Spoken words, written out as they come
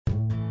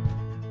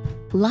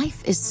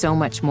Life is so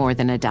much more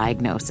than a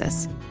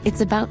diagnosis. It's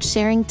about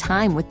sharing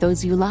time with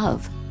those you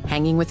love,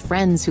 hanging with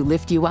friends who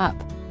lift you up,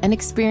 and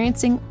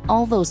experiencing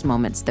all those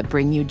moments that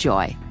bring you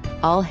joy.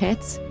 All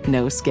hits,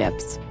 no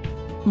skips.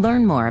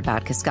 Learn more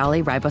about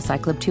Kisqali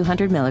Ribociclib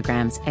 200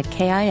 milligrams at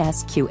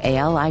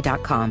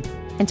KISQALI.com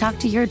and talk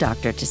to your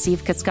doctor to see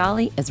if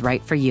Kisqali is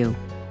right for you.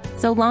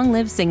 So long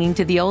live singing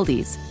to the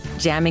oldies,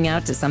 jamming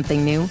out to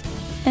something new,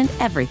 and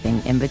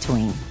everything in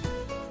between.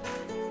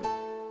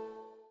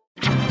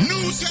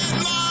 News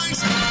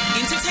headlines,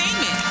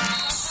 entertainment,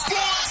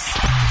 sports.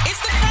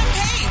 It's the front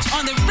page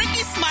on the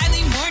Rickey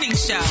Smiley Morning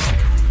Show.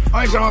 All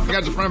right, y'all, I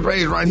got the front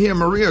page right here.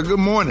 Maria, good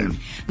morning.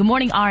 Good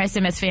morning,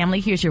 RSMS family.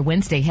 Here's your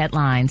Wednesday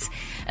headlines.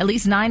 At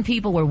least 9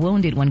 people were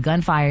wounded when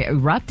gunfire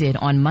erupted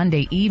on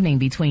Monday evening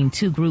between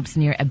 2 groups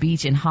near a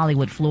beach in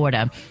Hollywood,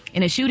 Florida,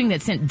 in a shooting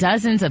that sent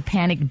dozens of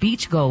panicked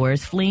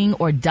beachgoers fleeing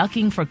or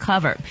ducking for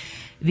cover.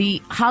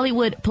 The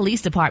Hollywood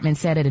Police Department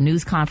said at a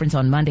news conference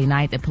on Monday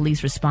night that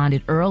police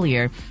responded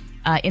earlier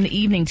in the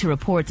evening to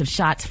reports of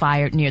shots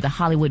fired near the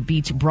Hollywood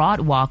Beach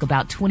Broadwalk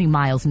about 20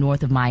 miles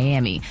north of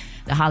Miami.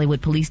 The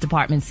Hollywood Police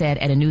Department said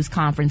at a news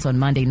conference on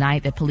Monday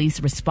night that police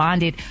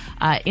responded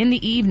in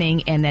the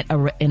evening and that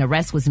an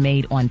arrest was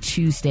made on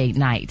Tuesday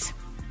night.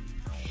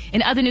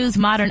 In other news,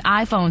 modern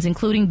iPhones,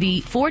 including the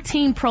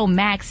 14 Pro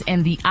Max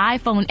and the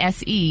iPhone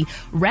SE,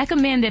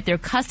 recommend that their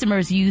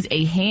customers use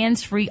a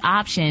hands-free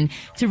option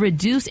to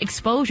reduce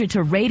exposure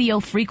to radio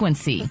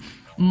frequency.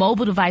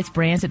 Mobile device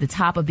brands at the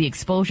top of the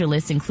exposure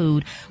list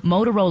include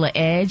Motorola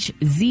Edge,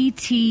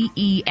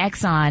 ZTE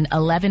Exxon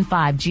 11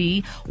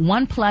 5G,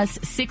 OnePlus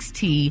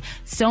 6T,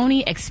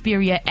 Sony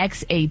Xperia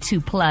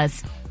XA2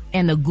 Plus,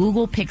 and the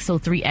Google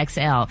Pixel 3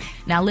 XL.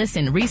 Now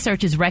listen,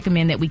 researchers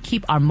recommend that we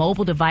keep our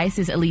mobile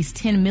devices at least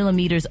 10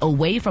 millimeters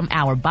away from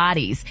our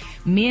bodies.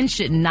 Men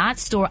should not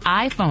store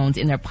iPhones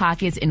in their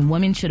pockets, and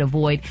women should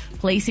avoid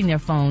placing their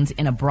phones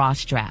in a bra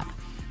strap.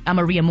 I'm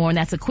Maria Moore, and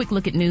that's a quick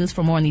look at news.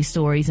 For more on these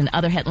stories and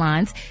other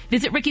headlines,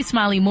 visit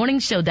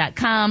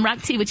RickeySmileyMorningShow.com.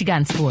 Rock T, what you got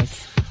in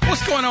sports?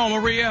 What's going on,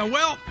 Maria?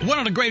 Well, one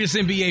of the greatest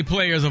NBA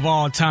players of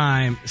all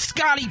time,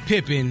 Scottie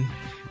Pippen,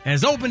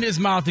 has opened his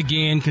mouth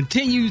again,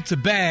 continues to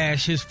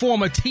bash his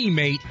former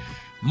teammate,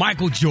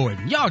 Michael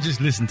Jordan. Y'all just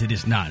listen to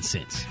this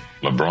nonsense.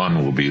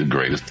 LeBron will be the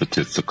greatest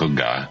statistical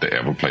guy to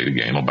ever play the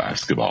game of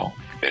basketball.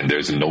 And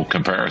there's no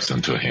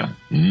comparison to him.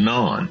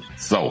 None.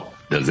 So,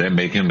 does that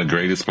make him the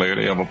greatest player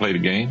to ever play the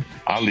game?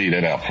 I'll leave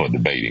that out for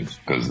debating,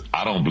 because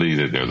I don't believe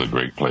that there's a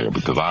great player,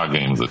 because our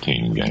game is a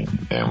team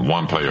game, and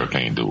one player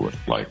can't do it.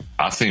 Like,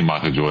 I seen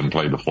Michael Jordan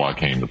play before I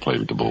came to play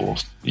with the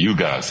Bulls. You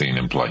guys seen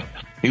him play.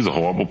 He's a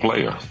horrible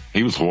player.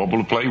 He was horrible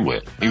to play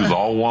with. He was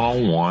all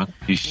one-on-one.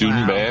 He's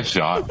shooting bad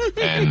shots,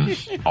 and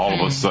all of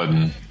a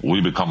sudden,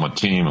 we become a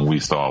team and we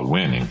start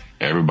winning.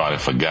 Everybody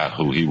forgot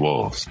who he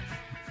was.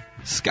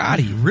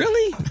 Scottie,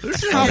 really?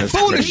 How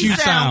foolish you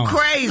sound.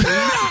 Crazy.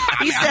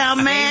 He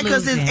sound mad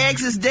because his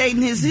ex is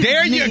dating his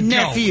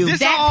nephew.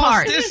 This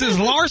is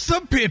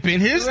Larsa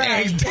Pippen, his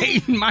ex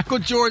dating Michael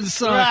Jordan's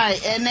son.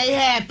 Right, and they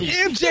happy.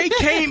 MJ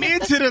came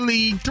into the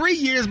league 3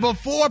 years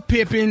before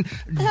Pippen,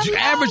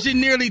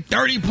 averaging nearly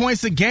 30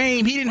 points a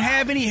game. He didn't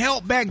have any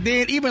help back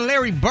then. Even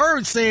Larry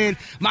Bird said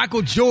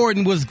Michael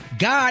Jordan was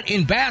God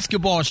in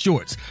basketball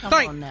shorts.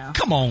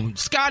 Come on,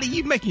 Scottie,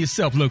 you making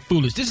yourself look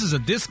foolish. This is a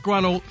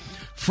disgruntled,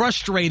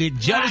 frustrated,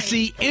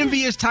 jealousy,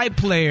 envious type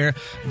player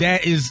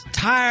that is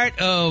tired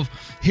of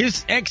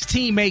his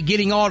ex-teammate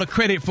getting all the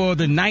credit for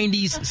the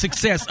 90s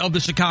success of the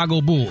Chicago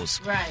Bulls.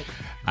 Right.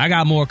 I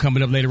got more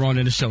coming up later on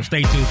in the show.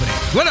 Stay tuned for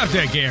that. What up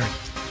there, Gary?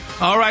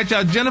 All right,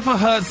 y'all. Jennifer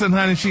Hudson,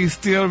 honey, she's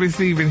still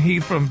receiving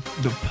heat from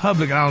the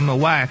public. I don't know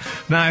why.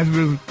 Now,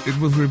 it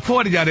was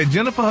reported, y'all, that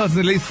Jennifer Hudson,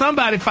 at least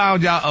somebody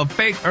found, y'all, a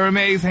fake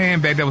Hermes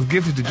handbag that was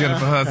gifted to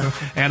Jennifer Hudson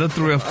at a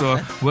thrift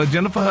store. Well,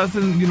 Jennifer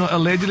Hudson,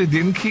 allegedly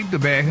didn't keep the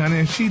bag, honey,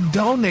 and she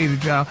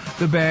donated, y'all,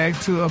 the bag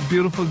to a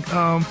beautiful,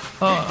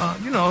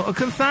 a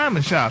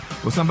consignment shop.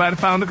 Well, somebody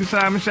found the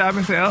consignment shop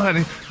and said, oh,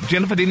 honey,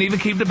 Jennifer didn't even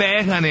keep the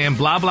bag, honey, and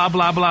blah, blah,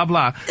 blah, blah,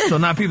 blah. So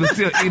now people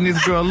still eating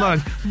this girl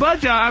lunch.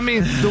 But, y'all,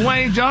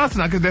 Dwayne Johnson,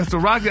 because that's the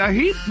Rock,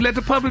 he let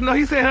the public know.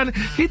 He said, honey,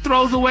 he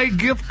throws away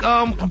gift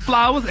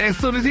flowers as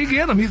soon as he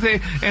get them. He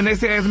said, and they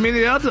say as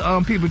many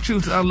other people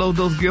choose to unload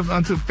those gifts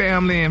onto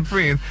family and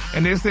friends.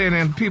 And they're saying,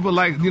 and people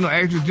like,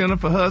 actress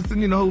Jennifer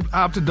Hudson, who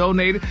opted to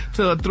donate it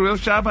to a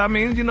thrift shop.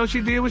 She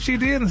did what she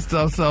did and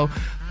stuff. So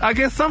I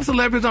guess some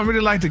celebrities don't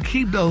really like to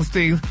keep those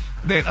things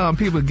that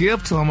people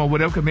give to them or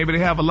whatever, because maybe they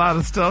have a lot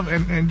of stuff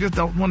and just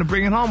don't want to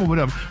bring it home or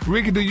whatever.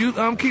 Ricky, do you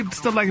keep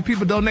stuff like if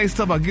people donate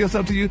stuff or give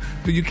stuff to you?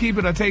 Do you keep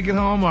it or take it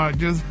home or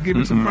just give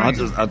it to friends?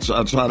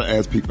 I try to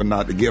ask people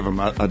not to give them.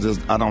 I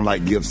don't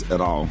like gifts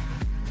at all.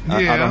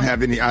 Yeah. I don't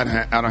have any. I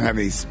don't have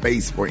any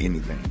space for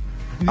anything.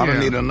 Yeah. I don't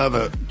need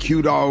another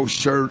cute dog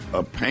shirt,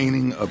 a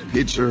painting, a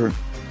picture,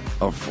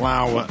 a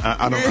flower.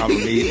 I don't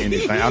need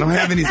anything. I don't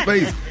have any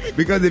space.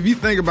 Because if you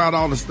think about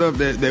all the stuff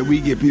that we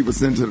get people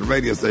sent to the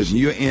radio station,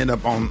 you end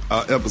up on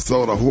an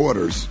episode of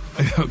Hoarders.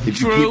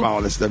 If you keep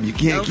all this stuff, you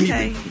can't keep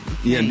it.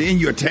 Yeah, and then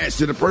you attach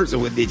to the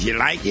person. Well, did you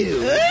like it?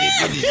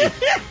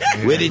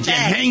 Where did you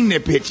hang the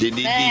picture?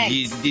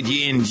 Did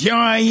you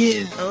enjoy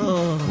it?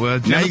 Well,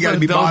 now you got to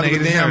be bothered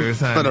with them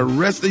for the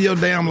rest of your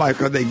damn life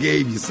because they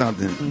gave you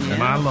something. Yeah.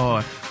 My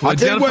Lord. Well, I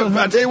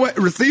tell you what,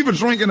 receive a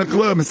drink in the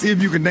club and see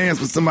if you can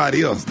dance with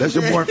somebody else. That's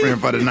your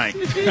boyfriend for the night.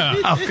 Okay.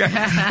 All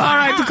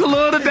right, the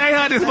color of the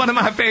day, this is one of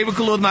my favorite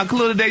colors. My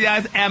color of the day, y'all,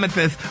 is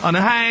amethyst. On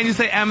the high end, you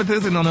say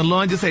amethyst, and on the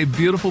low end, you say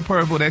beautiful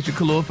purple. That's your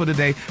color for the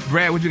day.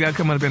 Brad, what you got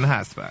coming up in the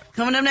hot spot?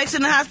 Coming up next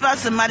in the hot spot,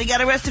 somebody got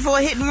arrested for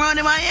a hit and run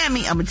in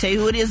Miami. I'm going to tell you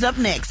who it is up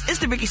next. It's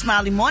the Rickey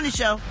Smiley Morning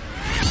Show.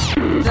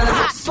 The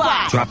hot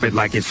spot. Drop it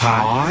like it's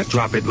hot.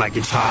 Drop it like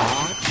it's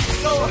hot.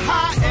 So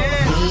hot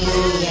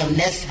and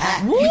that's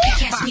hot. You can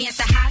catch me at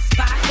the hot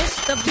spot.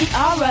 It's the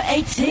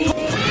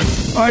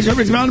BR18. All right,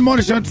 Rickey Smiley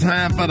Morning Show.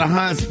 Time for the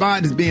hot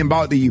spot. Is being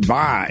brought to you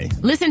by.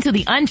 Listen to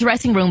the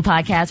Undressing Room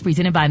podcast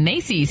presented by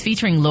Macy's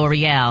featuring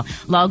L'Oreal.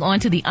 Log on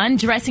to the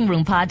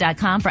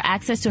undressingroompod.com for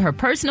access to her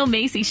personal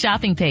Macy's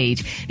shopping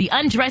page. The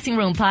Undressing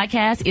Room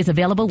podcast is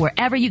available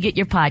wherever you get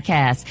your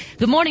podcasts.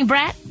 Good morning,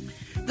 Brad.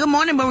 Good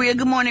morning, Maria.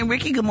 Good morning,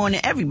 Ricky. Good morning,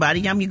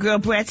 everybody. I'm your girl,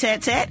 Brad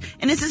Tat Tat,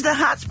 and this is the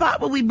hot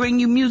spot where we bring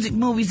you music,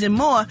 movies, and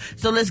more.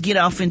 So let's get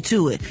off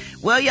into it.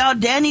 Well, y'all,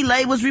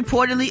 DaniLeigh was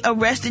reportedly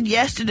arrested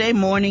yesterday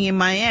morning in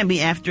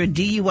Miami after a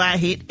DUI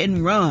hit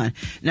and run.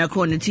 Now,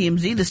 according to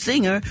TMZ, the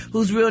singer,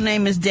 whose real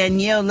name is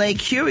DaniLeigh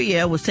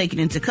Curiel, was taken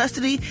into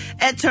custody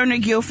at Turner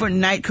Guilford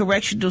Knight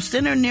Correctional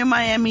Center near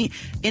Miami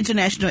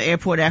International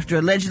Airport after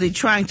allegedly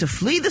trying to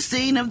flee the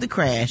scene of the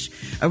crash.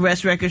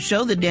 Arrest records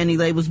show that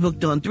DaniLeigh was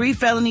booked on 3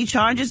 felony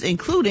charges,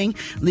 including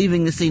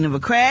leaving the scene of a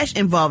crash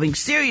involving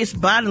serious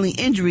bodily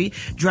injury,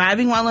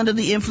 driving while under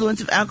the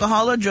influence of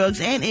alcohol or drugs,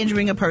 and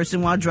injuring a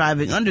person while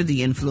driving under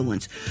the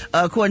influence.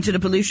 According to the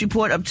police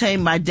report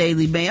obtained by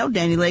Daily Mail,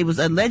 DaniLeigh was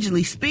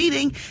allegedly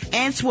speeding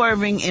and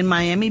swerving in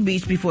Miami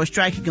Beach before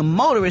striking a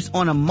motorist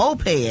on a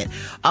moped.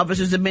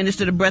 Officers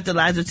administered a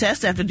breathalyzer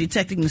test after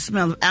detecting the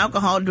smell of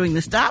alcohol during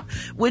the stop,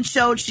 which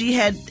showed she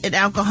had an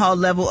alcohol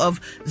level of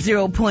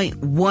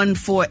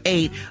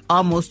 0.148,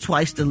 almost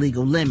twice the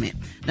legal limit.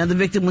 Now,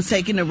 the victim was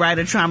taken to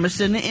Ryder Trauma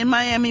Center in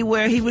Miami,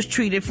 where he was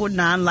treated for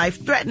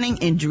non-life-threatening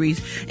injuries,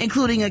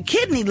 including a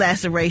kidney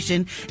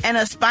laceration and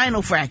a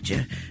spinal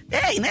fracture.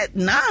 Dang, that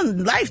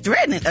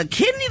non-life-threatening. A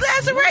kidney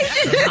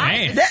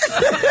laceration?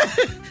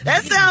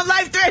 That sounds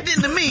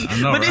life-threatening to me.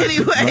 But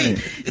anyway,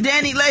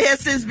 DaniLeigh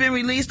has since been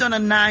released on a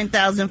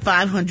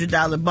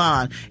 $9,500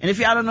 bond. And if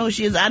y'all don't know who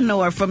she is, I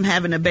know her from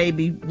having a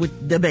baby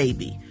with the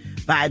baby.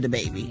 By the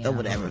baby or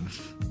whatever.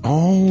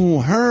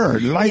 Oh, her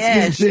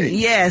light-skinned chick.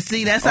 Yeah,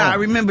 see, that's how I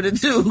remember the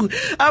two.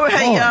 All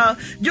right, y'all.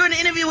 During the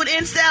interview with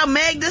InStyle,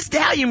 Meg Thee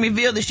Stallion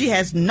revealed that she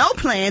has no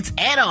plans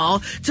at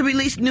all to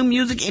release new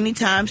music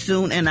anytime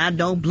soon, and I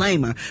don't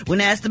blame her.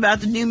 When asked about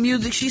the new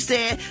music, she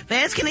said,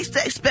 fans can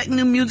expect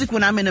new music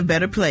when I'm in a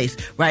better place.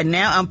 Right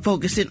now, I'm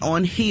focusing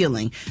on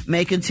healing.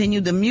 Meg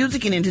continued, the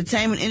music and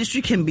entertainment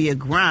industry can be a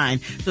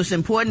grind, so it's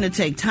important to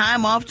take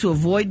time off to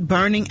avoid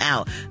burning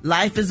out.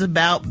 Life is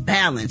about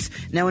balance.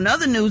 Now, in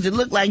other news, it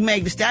looked like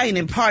Meg Thee Stallion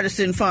and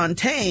Partisan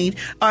Fontaine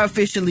are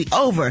officially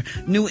over.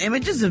 New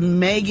images of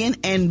Megan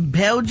and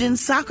Belgian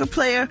soccer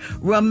player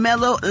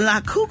Romelu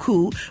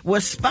Lukaku were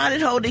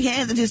spotted holding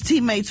hands at his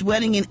teammate's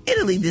wedding in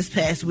Italy this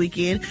past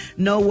weekend.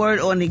 No word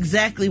on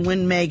exactly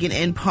when Megan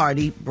and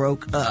Party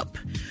broke up.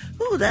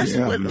 Ooh, that's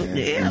what.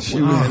 Yeah, she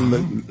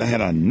had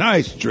a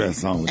nice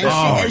dress on.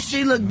 And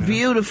she looked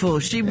beautiful.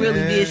 She really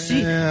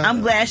did.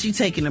 I'm glad she's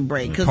taking a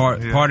break.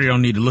 Party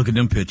don't need to look at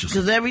them pictures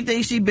because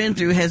everything she's been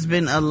through has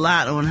been a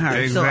lot on her.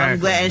 Exactly. So I'm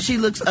glad, and she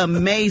looks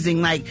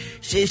amazing. Like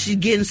she's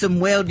getting some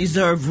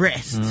well-deserved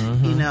rest.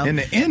 Mm-hmm. You know, and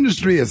the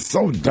industry is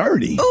so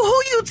dirty.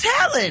 Who you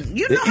telling?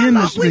 You know how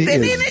long we've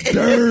been in it.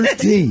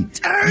 Dirty.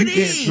 Dirty.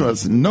 You can't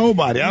trust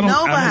nobody. I don't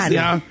see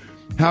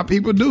how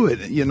people do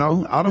it, you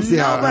know. I don't see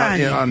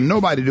how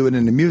nobody do it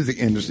in the music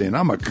industry. And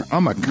I'm a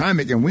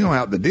comic, and we don't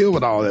have to deal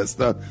with all that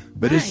stuff.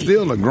 But it's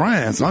still a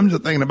grind. So I'm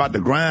just thinking about the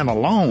grind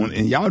alone,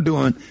 and y'all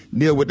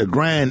deal with the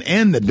grind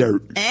and the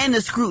dirt and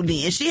the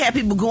scrutiny. And she had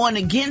people going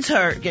against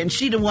her, and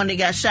she the one that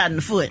got shot in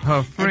the foot.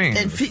 Her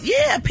friend.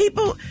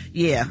 People.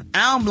 I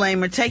don't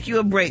blame her. Take you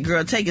a break,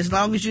 girl. Take as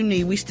long as you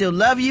need. We still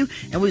love you,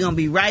 and we're gonna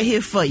be right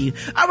here for you.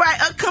 All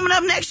right. Coming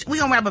up next, we're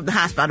gonna wrap up the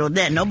hot spot on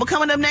that note. But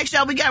coming up next,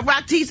 y'all, we got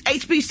Rock T's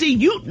HBC.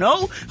 You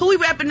know who we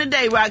rapping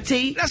today, Rock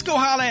T? Let's go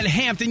holler at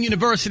Hampton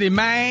University,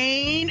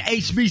 Maine.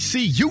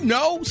 HBC, you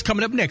know, is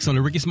coming up next on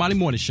the Rickey Smiley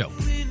Morning Show.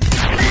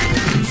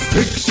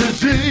 Fix it,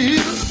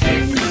 Jesus.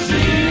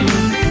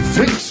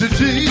 Fix it,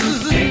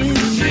 Jesus.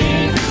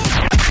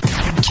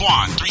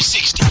 Twan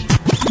 360.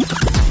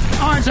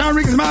 All right, y'all,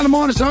 Rickey Smiley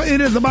Morning Show.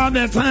 It is about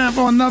that time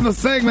for another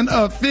segment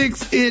of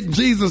Fix It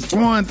Jesus,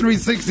 Twan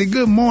 360.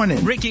 Good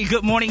morning. Rickey,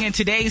 good morning. In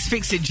today's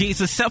Fix It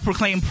Jesus,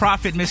 self-proclaimed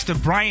prophet Mr.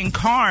 Brian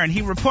Carn,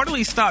 he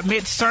reportedly stopped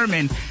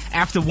mid-sermon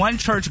after one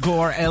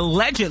churchgoer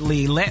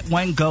allegedly let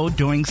one go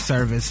during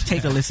service.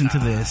 Take a listen to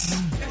this.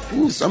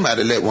 Ooh,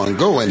 somebody let one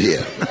go in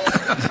here.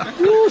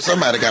 Ooh,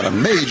 somebody got a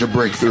major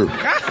breakthrough.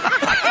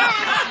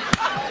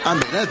 I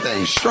mean, that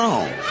thing's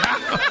strong.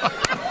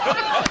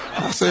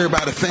 I saw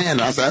everybody fan.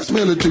 I said, I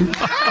smell it too.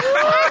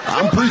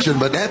 I'm preaching,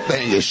 but that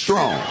thing is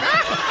strong.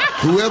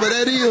 Whoever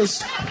that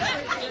is,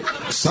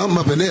 something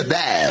up in there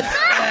died.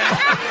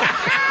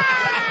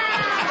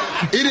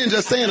 It didn't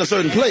just stay in a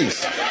certain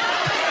place.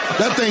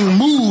 That thing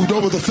moved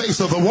over the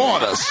face of the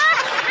waters.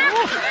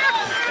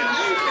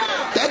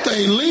 That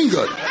thing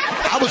lingered.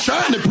 I was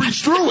trying to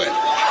preach through it.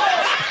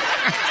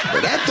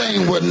 But that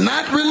thing would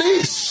not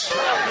release.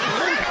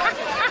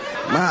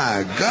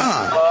 My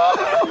God.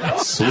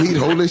 Sweet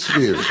Holy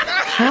Spirit.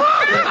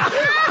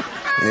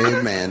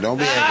 Amen. Don't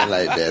be acting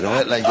like that. Don't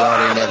act like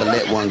y'all ain't never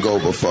let one go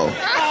before.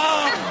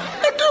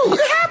 Dude,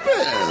 it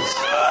happens.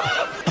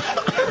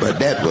 But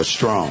that was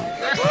strong.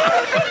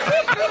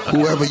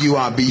 Whoever you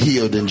are, be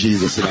healed in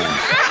Jesus' name.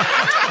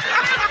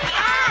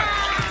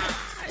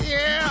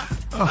 Yeah.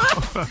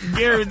 Oh,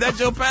 Gary, is that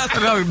your pastor?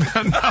 No.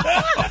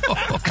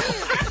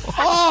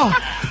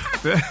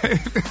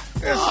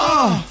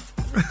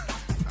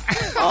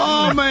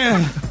 Oh,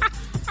 man.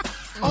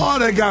 Oh,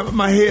 that got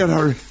my head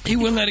hurt. He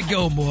wouldn't let it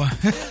go, boy.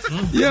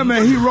 Yeah,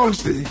 man, he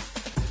roasted.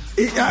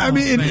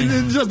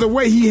 It's just the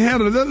way he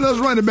handled it. Let's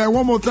run it back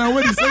one more time.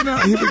 What did he say now?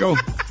 Here we go.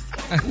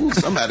 Ooh,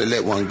 somebody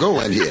let one go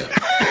in here.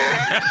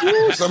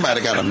 Ooh, somebody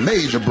got a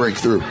major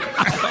breakthrough.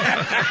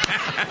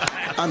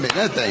 I mean,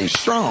 that thing's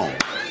strong.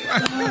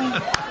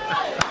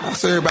 I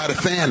saw everybody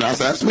fan. I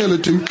said, I smell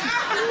it too.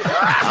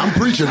 I'm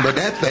preaching, but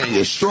that thing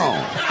is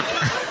strong.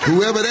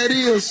 Whoever that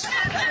is,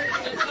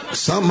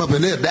 something up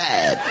in there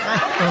died.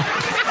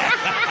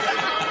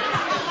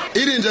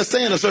 It didn't just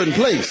stay in a certain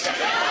place.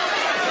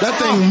 That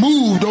thing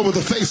moved over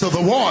the face of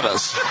the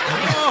waters.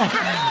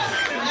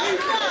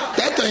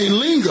 That thing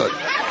lingered.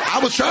 I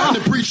was trying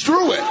to preach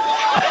through it.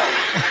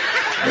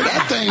 But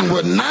that thing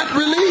would not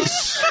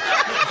release.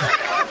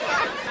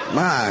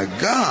 My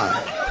God.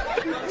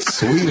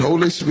 Sweet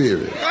Holy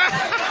Spirit.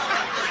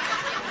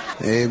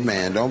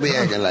 Amen. Don't be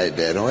acting like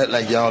that. Don't act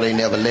like y'all ain't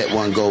never let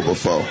one go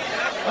before. Dude,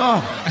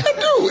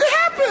 it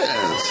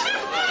happens.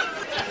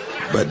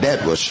 But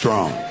that was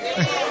strong.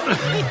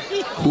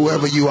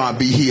 Whoever you are,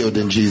 be healed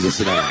in Jesus'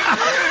 name.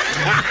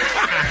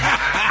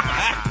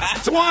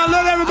 So I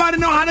let everybody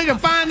know how they can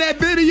find that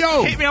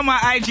video. Hit me on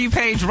my IG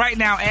page right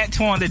now at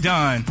Torn the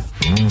Don.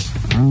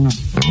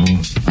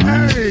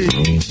 Hey,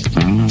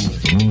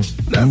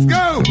 let's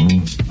go.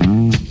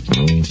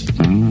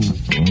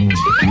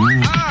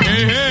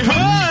 Hey,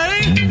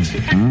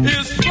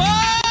 it's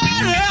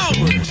Fred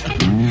Albert,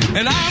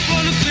 and I'm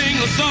gonna sing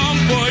a song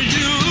for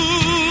you.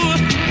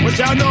 What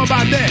y'all know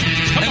about that?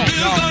 And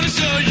Bill's gonna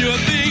show you a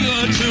thing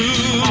or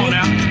two. Come on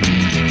now.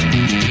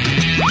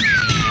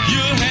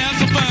 You'll have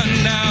some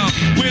fun now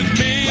with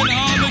me and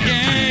all the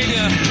gang,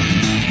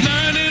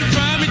 learning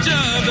from each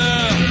other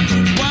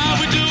while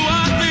we do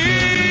our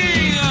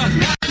thing.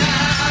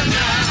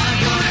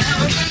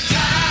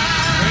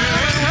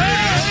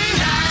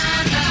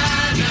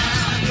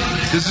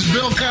 This is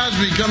Bill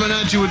Cosby coming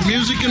at you with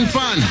music and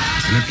fun.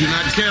 And if you're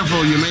not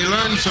careful, you may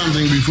learn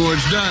something before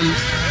it's done.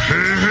 Hey,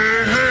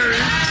 hey, hey.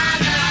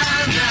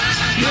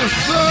 Yes,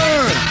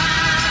 sir.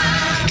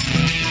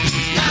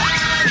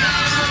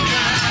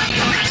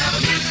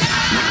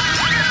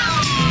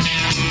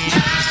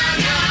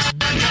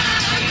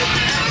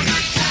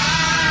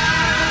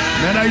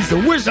 Man, I used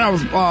to wish I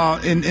was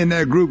in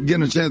that group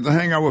getting a chance to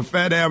hang out with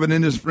Fat Albert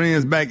and his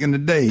friends back in the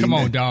day. Come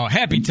on, dog.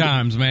 Happy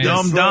times, man.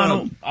 Dumb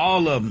Donald,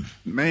 all of them.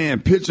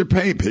 Man, picture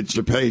pages.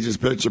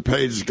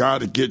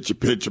 Got to get your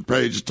picture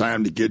pages.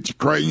 Time to get your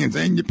crayons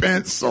and your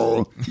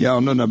pencil.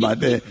 Y'all know nothing about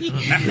that.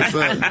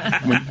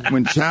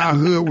 When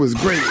childhood was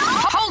great.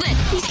 Hold it.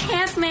 He's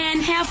half man,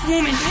 half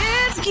woman.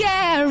 It's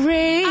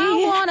Gary.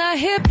 I want to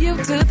hip you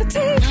to the T.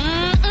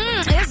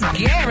 It's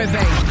Gary,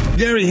 baby.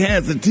 Gary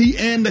has the tea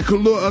and the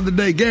color of the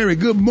day. Gary,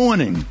 good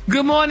morning.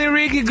 Good morning,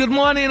 Ricky. Good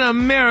morning,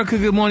 America.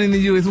 Good morning to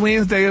you. It's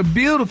Wednesday, a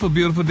beautiful,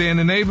 beautiful day in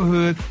the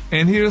neighborhood.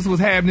 And here's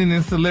what's happening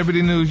in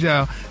celebrity news,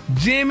 y'all.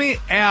 Jimmy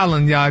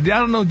Allen, y'all. If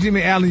y'all don't know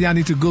Jimmy Allen, y'all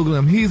need to Google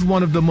him. He's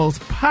one of the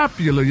most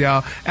popular,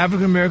 y'all,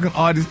 African-American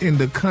artists in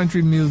the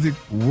country music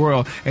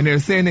world. And they're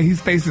saying that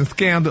he's facing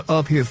scandal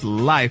of his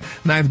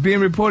life. Now, it's being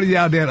reported,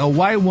 y'all, that a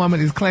white woman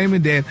is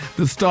claiming that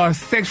the star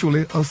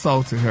sexually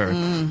assaulted her.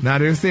 Now,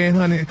 they're saying,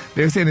 honey,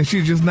 that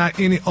she's just not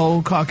any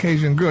old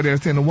Caucasian girl. They're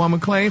saying the woman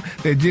claimed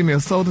that Jimmy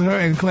assaulted her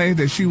and claims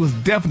that she was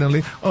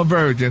definitely a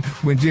virgin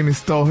when Jimmy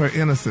stole her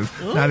innocence.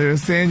 Ooh. Now, they're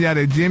saying, y'all,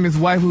 that Jimmy's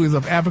wife, who is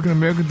of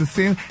African-American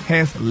descent,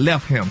 has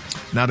left him.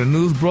 Now, the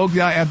news broke,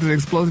 y'all, after the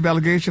explosive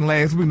allegation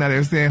last week. Now,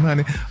 they're saying,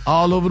 honey,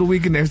 all over the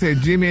weekend, they're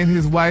saying Jimmy and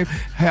his wife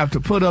have to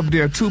put up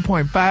their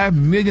 $2.5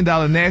 million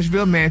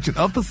Nashville mansion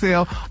up for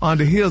sale on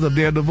the heels of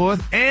their divorce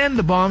and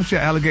the bombshell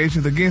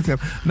allegations against him.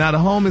 Now, the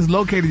home is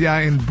located,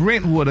 y'all, in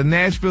Brentwood, a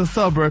Nashville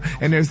suburb,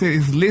 and they're saying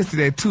it's listed listed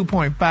at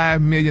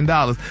 $2.5 million.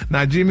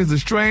 Now, Jimmy's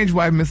estranged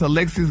wife, Miss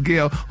Alexis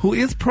Gale, who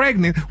is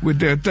pregnant with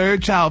their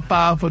third child,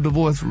 filed for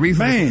divorce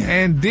recently. Man.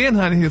 And then,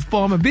 honey, his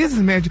former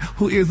business manager,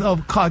 who is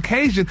of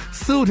Caucasian,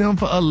 sued him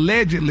for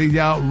allegedly,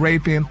 y'all,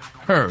 raping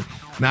her.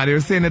 Now,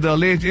 they're saying that the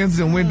alleged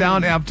incident went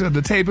down after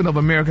the taping of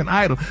American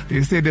Idol.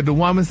 They said that the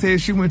woman said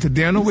she went to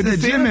dinner with the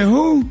singer. Jimmy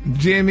who?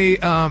 Jimmy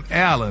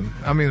Allen.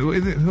 I mean,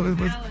 is it?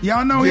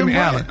 Y'all know Jimmy him?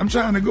 Allen. I'm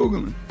trying to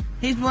Google him.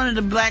 He's one of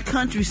the black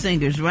country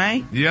singers,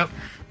 right? Yep.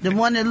 The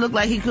one that looked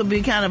like he could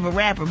be kind of a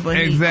rapper, but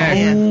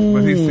exactly.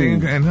 But he's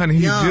singing, and honey,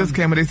 he Young. just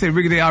came. They say,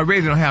 Rickey, they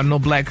already don't have no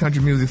black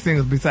country music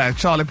singers besides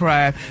Charlie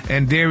Pride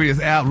and Darius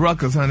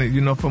Ruckers, honey.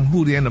 You know, from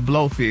Hootie and the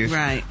Blowfish.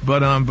 Right.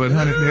 But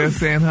honey, they're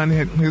saying,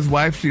 honey, his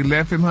wife, she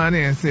left him,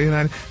 honey, and said,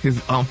 honey, his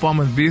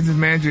former business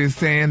manager is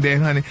saying that,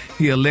 honey,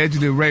 he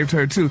allegedly raped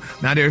her too.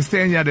 Now they're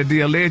saying, yeah, that the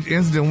alleged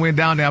incident went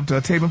down after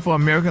a taping for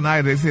American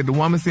Idol. They said the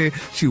woman said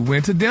she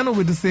went to dinner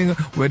with the singer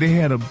where they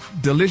had a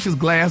delicious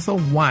glass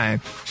of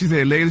wine. She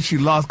said later she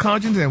lost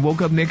conscience and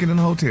woke up naked in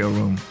the hotel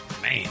room.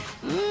 Man.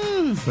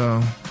 So,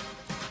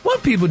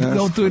 what people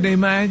go through in their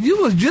mind?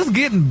 You was just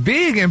getting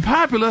big and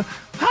popular.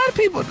 How do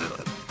people do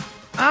it?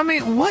 I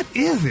mean, what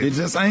is it? It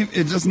just ain't.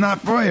 It's just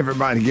not for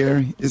everybody,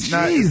 Gary. It's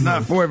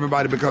not for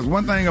everybody, because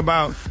one thing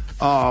about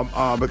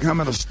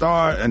becoming a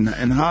star in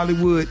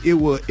Hollywood, it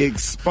will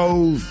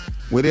expose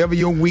whatever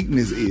your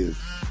weakness is.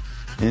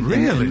 And,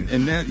 really?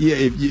 And that, yeah,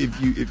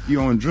 if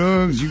you're on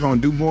drugs, you're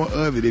gonna do more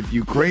of it. If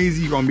you're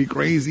crazy, you're gonna be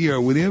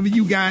crazier. Whatever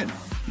you got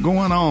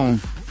going on,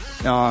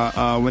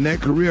 when that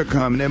career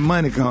comes, that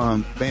money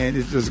comes, man,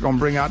 it's just gonna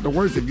bring out the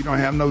worst if you don't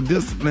have no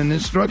discipline and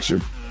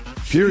structure.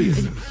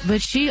 Period.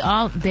 But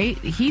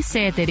he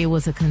said that it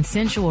was a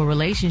consensual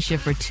relationship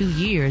for 2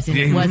 years, and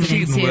it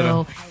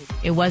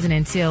wasn't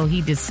until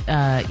he just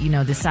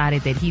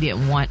decided that he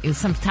didn't want, it was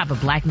some type of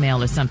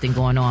blackmail or something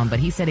going on. But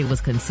he said it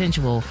was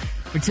consensual.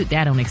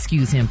 That don't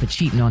excuse him for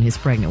cheating on his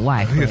pregnant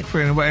wife.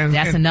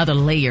 That's another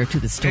layer to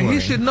the story. And he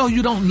should know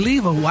you don't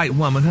leave a white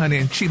woman, honey,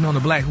 and cheating on a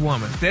black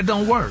woman. That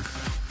don't work.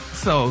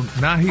 So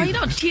now you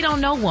don't cheat on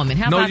no woman.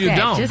 How no, about you that?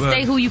 Don't, just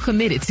stay who you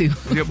committed to.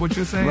 Get what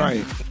you're saying?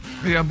 Right.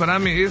 Yeah, but I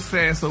mean, it's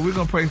sad. So we're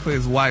going to pray for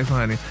his wife,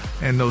 honey,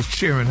 and those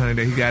children, honey,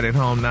 that he got at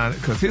home now,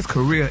 because his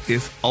career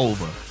is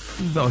over.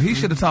 So he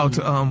should have talked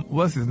to,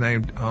 what's his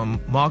name,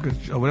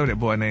 Marcus, or whatever that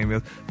boy name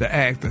is, the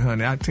actor,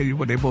 honey. I tell you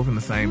what, they both in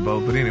the same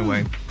boat. But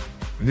anyway,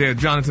 yeah,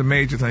 Jonathan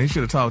Majors, honey, he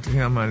should have talked to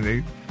him, honey.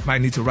 They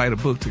might need to write a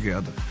book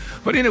together.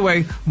 But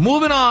anyway,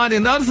 moving on,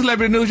 in other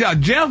celebrity news, y'all,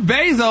 Jeff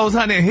Bezos,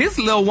 honey, and his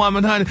little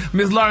woman, honey,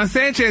 Miss Lauren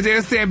Sanchez,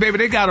 they're saying, baby,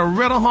 they got a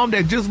rental home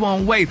that just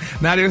won't wait.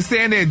 Now, they're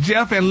saying that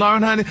Jeff and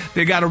Lauren, honey,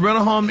 they got a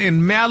rental home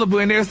in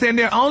Malibu, and they're saying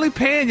they're only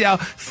paying y'all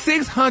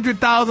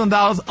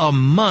 $600,000 a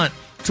month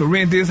to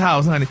rent this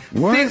house, honey.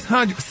 What?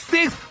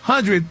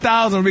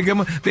 $600,000, Rickey.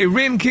 They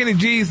rent Kenny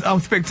G's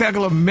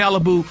spectacular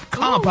Malibu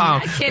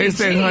compound. They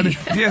said, honey,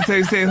 yes,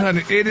 they said,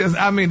 honey, it is.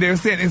 I mean, they're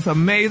saying it's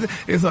amazing.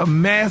 It's a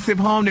massive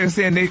home. They're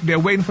saying they're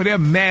waiting for their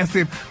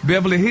massive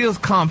Beverly Hills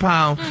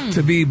compound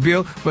to be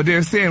built. But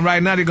they're saying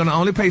right now they're going to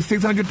only pay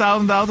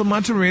 $600,000 a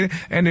month to rent it.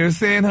 And they're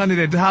saying, honey,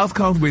 that the house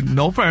comes with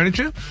no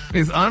furniture.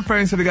 It's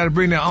unfurnished, so they got to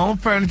bring their own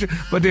furniture.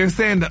 But they're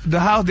saying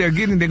the house they're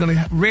getting, they're going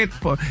to rent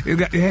for.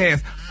 It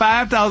has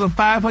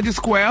 5,500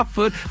 square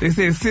foot. They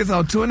say it sits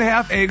on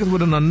 2.5 acres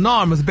with an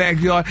enormous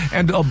backyard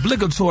and the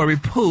obligatory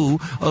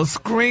pool, a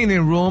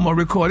screening room, a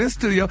recording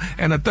studio,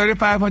 and a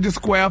 3,500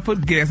 square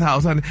foot guest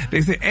house, honey. They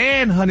say,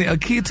 and honey, a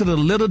key to the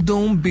Little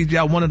Doom Beach,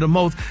 y'all, one of the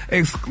most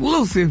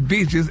exclusive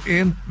beaches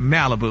in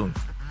Malibu.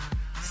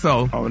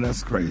 So, oh,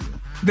 that's crazy.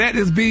 That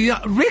is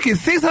beyond. Rickey,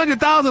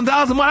 $600,000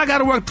 a month. I got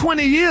to work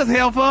 20 years,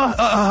 hell, for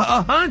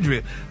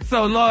 100.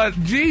 So, Lord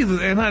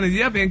Jesus, and honey,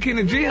 yep, and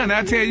Kenny G, honey,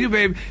 I tell you,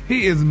 baby,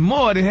 he is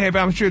more than happy,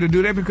 I'm sure, to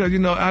do that, because, you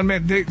know, I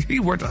mean, he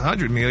worth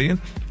 $100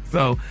 million.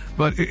 So,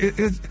 but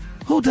it's,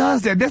 who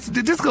does that? This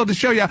goes to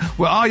show y'all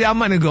where all y'all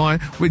money going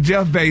with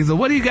Jeff Bezos.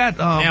 What do you got?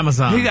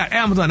 Amazon. He got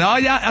Amazon. All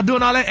y'all are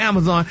doing all that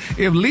Amazon.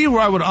 If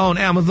Leroy would have owned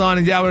Amazon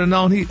and y'all would have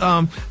known he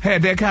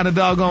had that kind of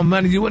doggone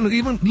money, you wouldn't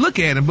even look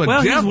at him. But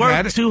well, Jeff he's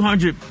worth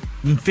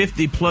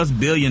 $250+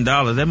 billion.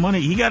 That money,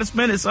 he got to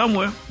spend it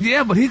somewhere.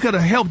 Yeah, but he could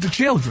have helped the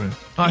children.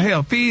 Or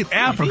hell, feed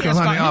Africa,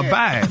 honey, or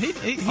buy it.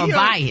 He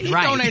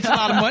donates a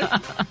lot of money.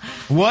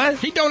 What?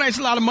 He donates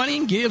a lot of money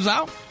and gives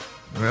out.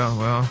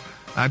 Well,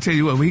 I tell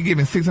you what, we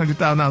giving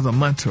 $600,000 a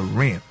month to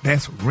rent.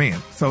 That's rent.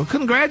 So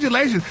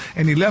congratulations.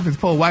 And he left his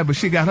poor wife, but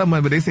she got her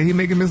money. But they say he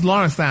making Miss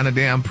Lauren sign a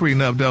damn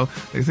prenup, though.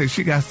 They say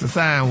she got to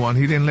sign one.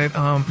 He didn't let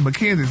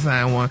Mackenzie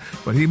sign one,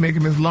 but he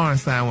making Miss Lauren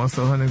sign one.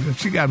 So honey,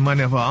 she got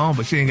money of her own,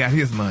 but she ain't got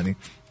his money.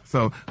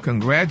 So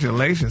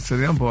congratulations to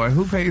them, boy.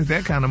 Who pays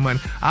that kind of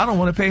money? I don't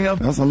want to pay her.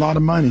 That's a lot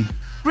of money.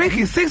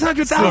 Rickey,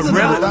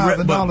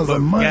 $600,000 a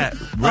month. Yeah,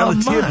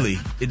 relatively.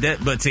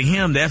 But to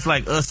him, that's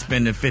like us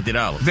spending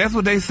 $50. That's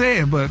what they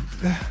said, but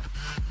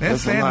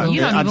that's sad. You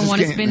don't even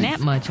want to spend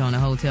that much on a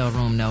hotel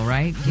room, though,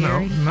 right,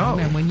 Gary? No.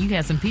 I mean, when you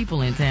had some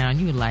people in town,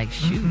 you were like,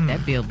 shoot,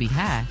 that bill be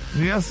high.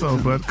 Yeah,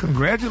 but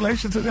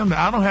congratulations to them.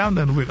 I don't have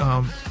nothing with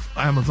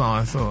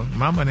Amazon, so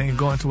my money ain't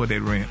going to what they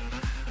rent.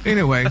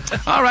 Anyway,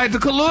 all right, the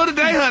color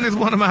today, honey, is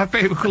one of my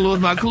favorite colors.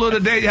 My color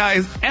today, y'all,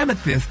 is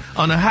amethyst.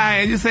 On the high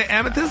end, you say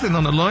amethyst, and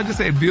on the low end, you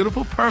say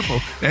beautiful purple.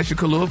 That's your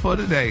color for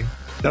today.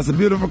 That's a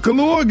beautiful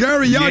color,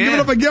 Gary. Y'all give it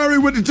up for Gary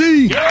with the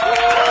T.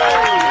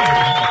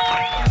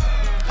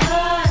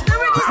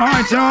 All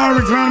right, y'all.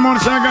 Rick Smiley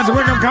Morning Show. Got your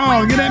wake-up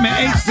call. Get at me,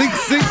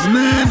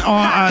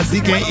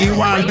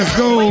 866-9-RICKEY. Let's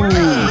go. Here we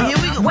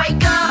go.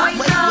 Wake up,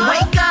 wake up,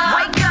 wake up,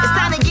 wake up. It's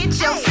time to get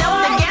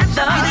yourself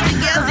together.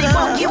 Cause it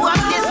woke you up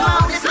this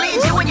long. This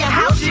leaves you in your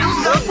house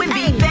shoes up and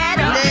be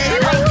better.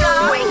 Wake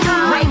up, wake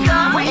up, wake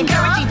up.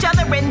 Encourage each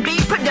other and be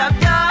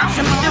productive.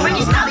 The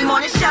Rickey Smiley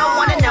Morning Show.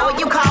 Wanna know where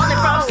you calling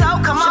from? So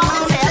come on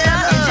and tell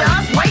us and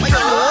just wake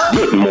up.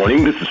 Good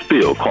morning. This is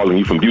Phil calling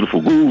you from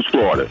beautiful Grooves,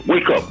 Florida.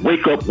 Wake up,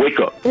 wake up, wake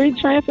up. Free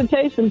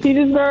transportation,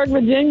 Petersburg,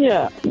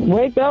 Virginia.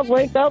 Wake up,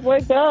 wake up,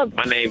 wake up.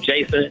 My name's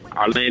Jason,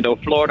 Orlando,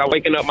 Florida.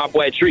 Waking up my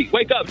boy Treat.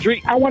 Wake up,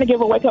 Treat. I want to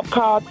give a wake-up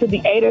call to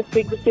the Ada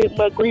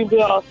Sigma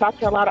Greenville, South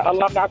Carolina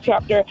alumni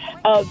chapter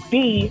of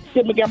the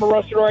Sigma Gamma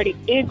Rho Sorority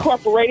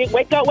Incorporated.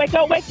 Wake up, wake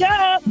up, wake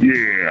up.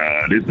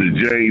 Yeah, this is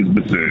James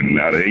Bisson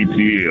out of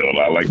ATL.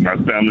 I like my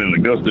family in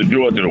Augusta,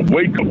 Georgia.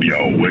 Wake up,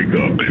 y'all. Wake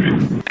up,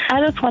 baby. I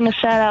just want to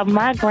shout out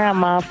my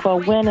grandma for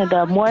winning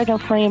the Morgan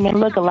Freeman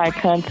lookalike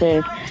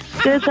contest.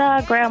 Good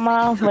job,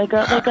 Grandma. Wake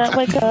up, wake up,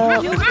 wake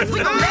up.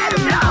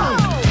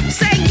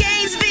 Say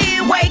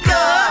Gainesville, wake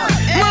up.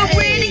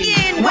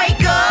 Meridian,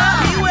 wake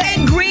up.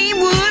 And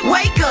Greenwood,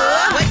 wake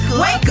up.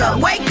 Wake up,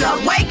 wake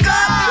up, wake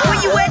up.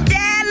 When you at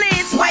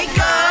Dallas, wake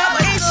up.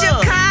 In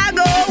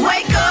Chicago,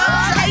 wake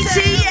up.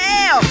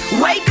 ATL,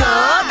 wake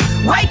up.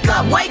 Wake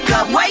up, wake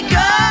up, wake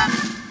up.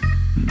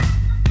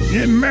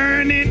 Good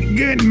morning,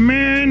 good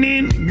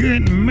morning,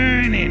 good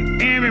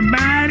morning,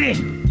 everybody.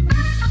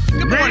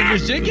 Good morning,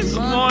 Miss Jenkins.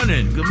 Good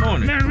morning. Good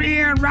morning.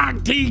 Maria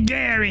Rock T.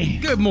 Gary.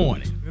 Good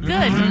morning.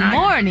 Good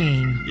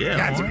morning. Yeah,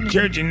 got some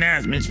church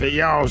announcements for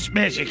y'all.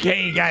 Special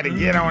K got to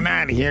get on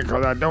out of here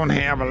because I don't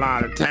have a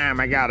lot of time.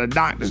 I got a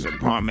doctor's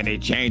appointment. They're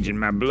changing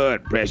my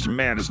blood pressure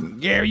medicine.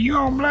 Gary, you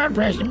on blood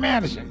pressure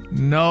medicine?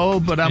 No,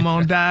 but I'm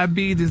on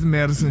diabetes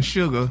medicine,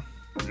 sugar.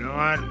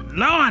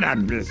 Lord,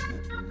 I'm just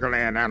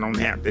glad I don't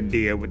have to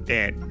deal with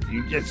that.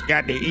 You just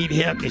got to eat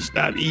healthy.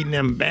 Stop eating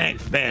them back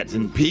fats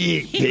and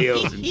pig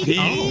tails and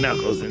pig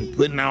knuckles and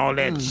putting all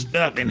that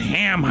stuff and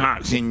ham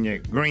hocks in your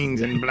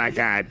greens and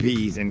black-eyed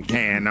peas and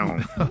can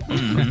on.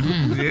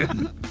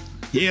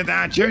 Here's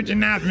our church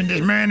announcement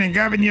this morning.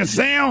 Govern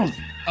yourself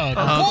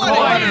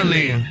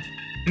accordingly.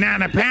 Now,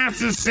 the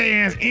pastor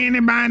says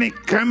anybody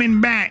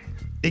coming back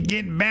to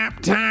get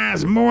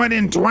baptized more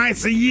than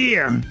twice a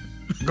year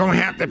gonna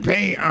have to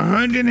pay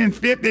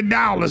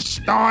 $150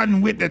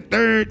 starting with the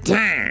third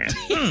time.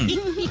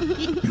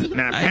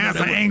 Now,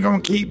 pastor ain't gonna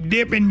keep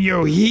dipping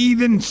your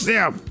heathen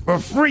self for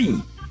free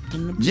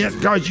just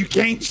because you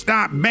can't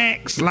stop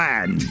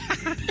backsliding.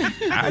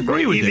 I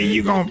agree with you. Either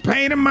you gonna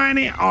pay the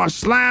money or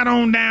slide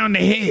on down to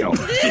hell.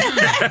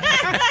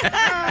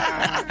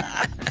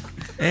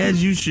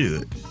 As you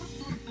should.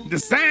 The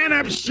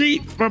sign-up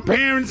sheet for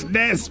parents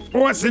that's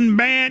forcing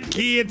bad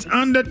kids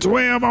under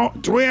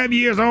 12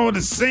 years old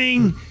to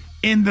sing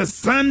in the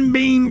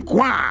Sunbeam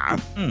Choir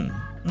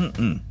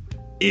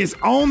is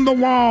on the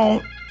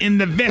wall in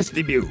the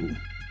vestibule.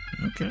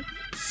 Okay.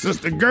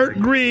 Sister Gert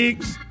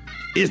Griggs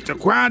is the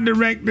choir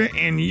director,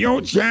 and your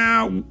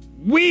child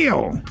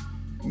will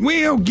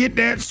get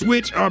that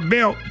switch or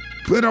belt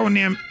put on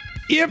them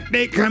if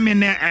they come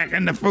in there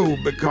acting the fool,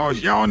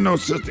 because y'all know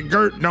Sister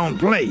Gert don't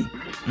play.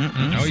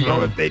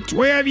 So if they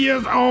 12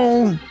 years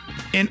old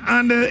and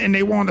under and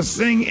they want to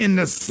sing in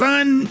the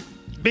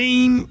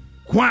Sunbeam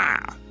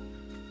Choir,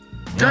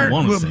 Gert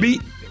will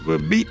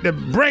beat the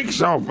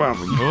brakes off of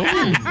them.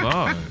 Oh,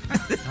 God.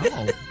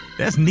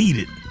 That's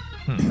needed.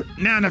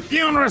 Now, the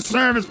funeral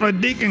service for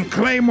Deacon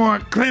Claymore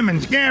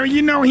Clemens. Gary,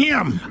 you know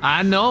him.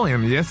 I know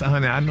him. Yes,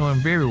 honey, I know him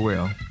very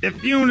well. The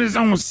funeral is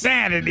on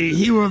Saturday.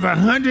 He was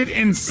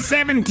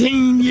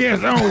 117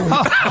 years old.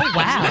 Oh,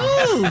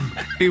 wow.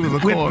 He was a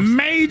with corpse.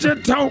 major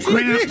toe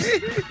cramps,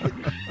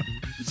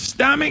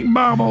 stomach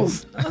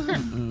bubbles,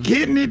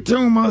 kidney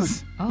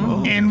tumors,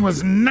 and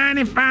was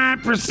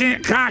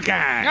 95%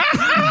 cockeyed.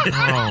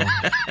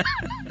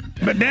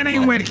 But that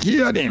ain't what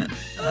killed him.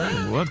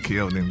 What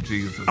killed him,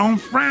 Jesus? On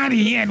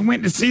Friday, he had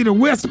went to see the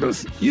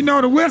Whispers. You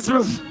know the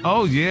Whispers?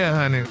 Oh, yeah,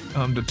 honey.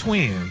 The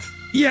twins.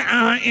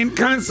 Yeah, in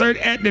concert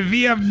at the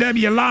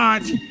VFW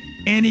Lodge.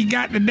 And he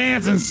got to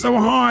dancing so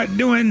hard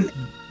doing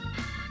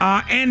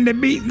And the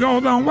Beat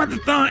Goes On. What's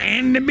the song?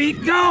 And the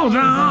Beat Goes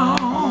On.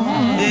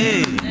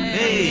 Hey,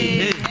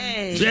 hey,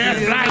 hey.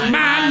 Just like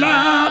my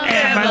love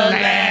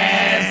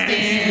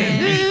everlasting.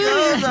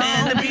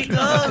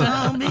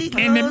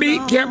 And the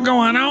beat kept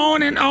going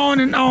on and on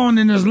and on,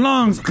 and his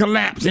lungs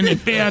collapsed, and he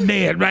fell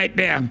dead right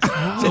there.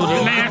 So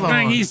the last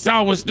thing he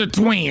saw was the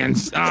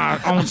twins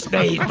on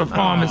stage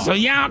performing. So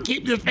y'all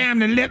keep this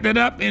family lifted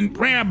up in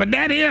prayer. But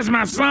that is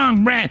my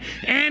song, Brad.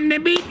 And the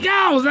beat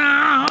goes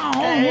on.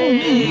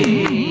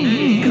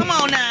 Hey. Come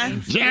on now.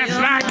 Just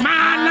like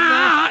my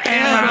love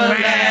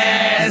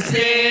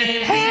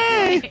everlasting.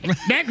 Hey,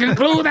 That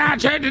concludes our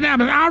church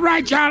announcement. All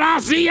right, y'all.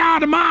 I'll see y'all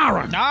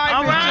tomorrow.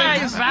 All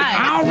right.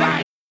 All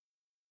right.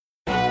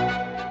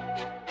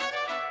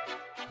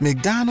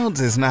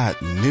 McDonald's is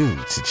not new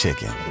to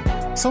chicken.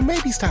 So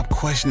maybe stop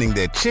questioning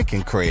their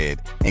chicken cred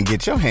and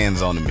get your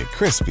hands on the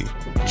McCrispy.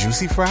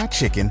 Juicy fried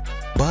chicken,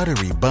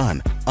 buttery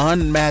bun,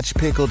 unmatched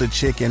pickle to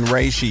chicken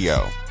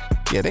ratio.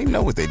 Yeah, they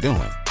know what they're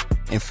doing.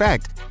 In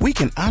fact, we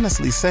can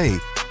honestly say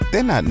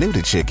they're not new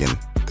to chicken.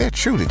 They're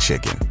true to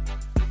chicken.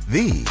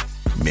 The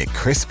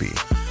McCrispy.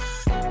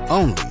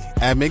 Only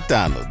at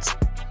McDonald's.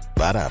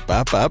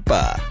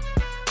 Ba-da-ba-ba-ba.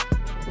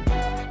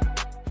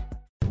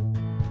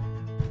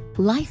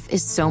 Life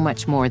is so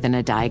much more than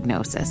a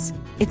diagnosis.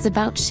 It's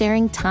about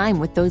sharing time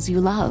with those you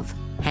love,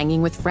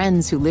 hanging with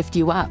friends who lift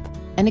you up,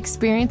 and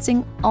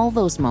experiencing all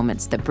those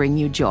moments that bring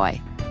you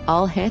joy.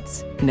 All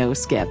hits, no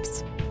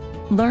skips.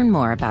 Learn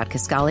more about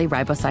Kisqali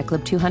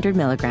Ribociclib 200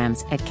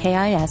 milligrams at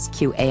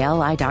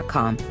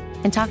KISQALI.com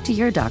and talk to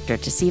your doctor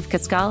to see if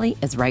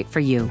Kisqali is right for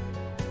you.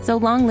 So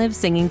long live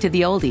singing to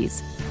the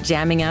oldies,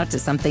 jamming out to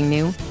something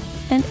new,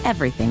 and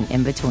everything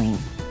in between.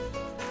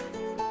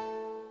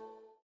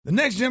 The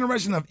next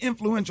generation of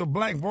influential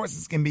black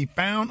voices can be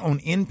found on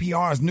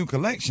NPR's new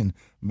collection,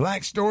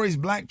 Black Stories,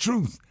 Black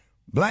Truth.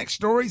 Black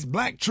Stories,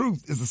 Black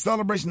Truth is a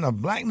celebration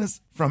of blackness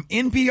from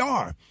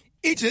NPR.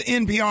 Each of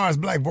NPR's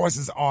black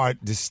voices are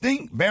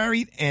distinct,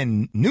 varied,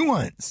 and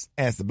nuanced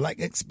as the black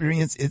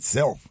experience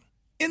itself.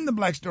 In the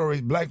Black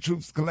Stories, Black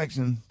Truths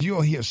collection,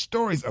 you'll hear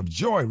stories of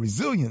joy,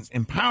 resilience,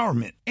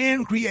 empowerment,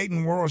 and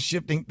creating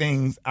world-shifting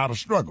things out of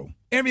struggle.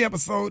 Every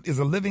episode is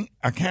a living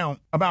account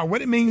about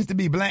what it means to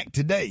be black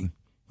today,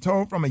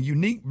 told from a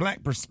unique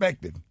black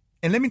perspective.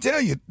 And let me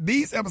tell you,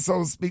 these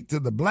episodes speak to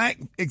the black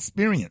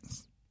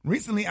experience.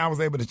 Recently, I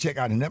was able to check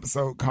out an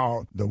episode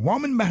called The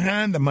Woman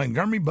Behind the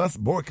Montgomery Bus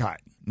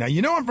Boycott. Now,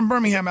 you know I'm from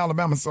Birmingham,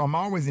 Alabama, so I'm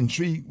always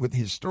intrigued with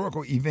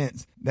historical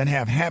events that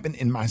have happened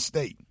in my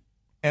state.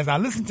 As I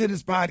listened to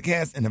this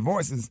podcast and the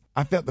voices,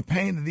 I felt the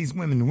pain that these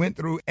women went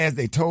through as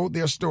they told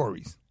their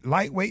stories.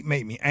 Lightweight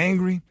made me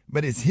angry,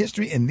 but it's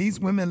history and these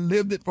women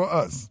lived it for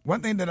us.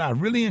 One thing that I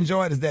really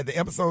enjoyed is that the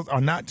episodes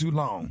are not too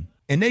long,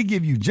 and they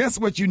give you just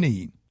what you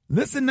need.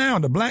 Listen now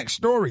to Black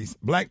Stories,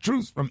 Black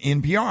Truths from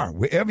NPR,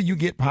 wherever you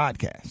get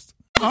podcasts.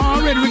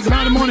 All right, Rick's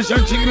Friday Morning Show,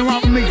 Chicken and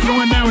Waffle Mix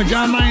going down with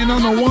John Lyon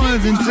on the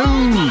ones and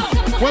twos.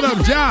 What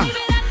up, John?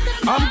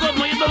 I'm good,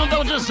 man. You don't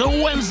know, just a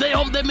Wednesday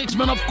of the mix,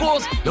 man. Of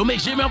course, you make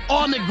sure I'm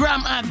on the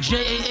gram at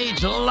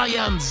JAH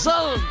Lion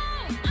Son.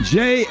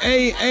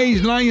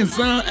 JAH Lion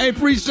Son. Hey,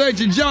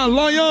 appreciate you, John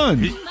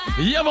Lyon.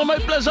 Yeah, man, my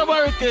pleasure,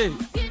 Rickey.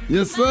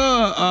 Yes,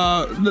 sir.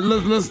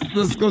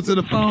 Let's go to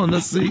the phone.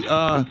 Let's see.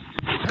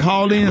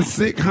 Call in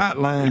sick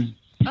hotline.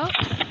 Oh.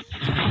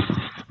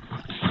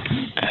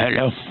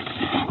 Hello.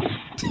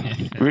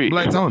 Rick.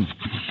 Black Tony.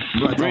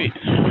 Rick.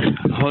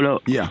 Hold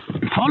up. Yeah.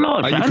 Hold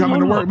up. Are you coming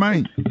to work,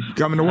 man?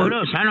 Coming to work?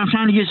 Hold up, son. I'm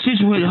trying to get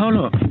situated. Hold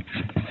up.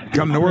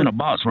 Coming to work? I'm in a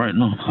box right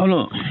now. Hold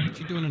up. What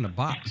you doing in a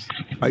box?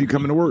 Are you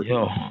coming to work?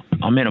 Yo,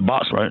 I'm in a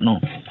box right now.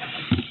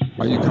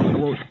 Are you coming to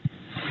work?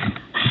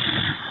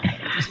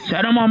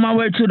 Son, I'm on my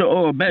way to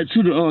the back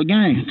to the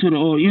game, to the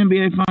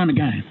NBA final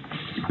game.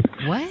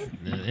 What?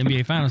 The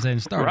NBA Finals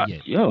hadn't started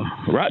yet. Yo,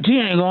 right T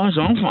ain't going,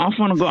 so I'm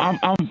finna go.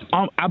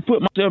 I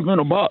put myself in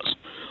a box.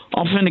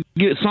 I'm finna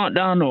get sent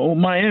down to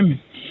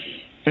Miami,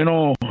 and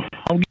I'm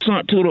get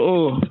sent to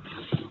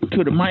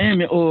the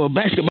Miami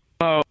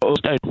basketball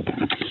stadium.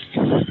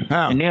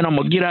 How? And then I'm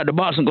gonna get out the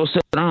box and go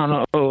sit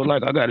down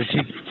like I got a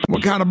ticket.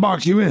 What kind of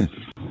box you in?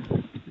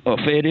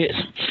 FedEx,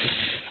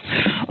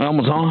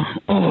 Amazon.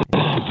 Oh.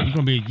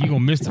 You gonna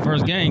miss the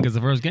first game because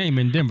the first game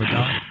in Denver,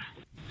 dog.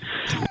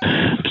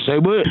 Say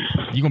what?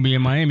 You gonna be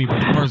in Miami, but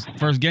the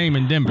first game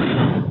in Denver.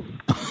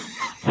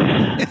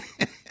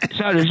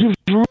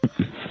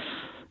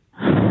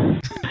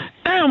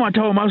 Damn, I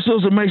told my sister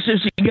to make sure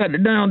she got the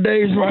down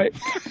days right.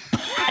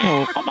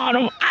 Oh, I'm out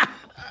of.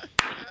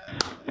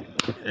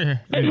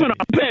 They gonna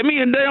pay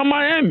me in down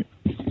Miami.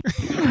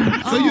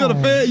 So you're the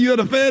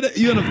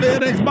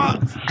FedEx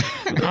box.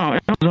 Oh,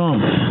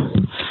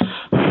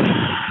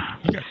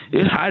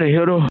 it's hot in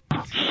here though.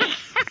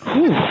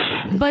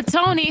 But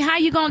Tony, how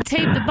you gonna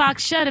tape the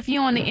box shut if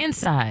you're on the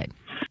inside?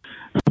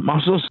 My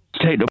sister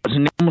take the box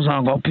and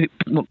Amazon gonna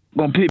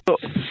pick up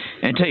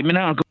and take me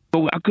down.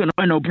 I couldn't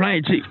find no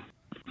plane ticket,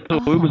 so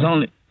it was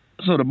only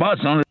the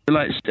box only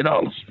like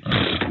 $60.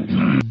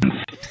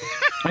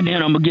 And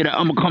then I'm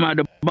gonna come out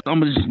the box.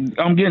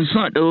 I'm getting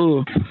sent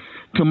to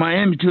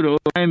Miami to the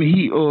Miami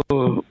Heat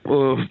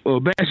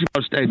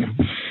basketball stadium.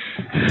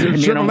 To the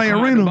AAA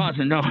Arena.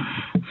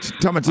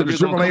 Talking to the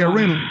AAA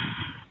Arena.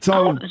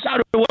 So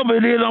whatever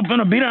it is, I'm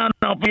finna be down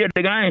here at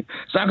the game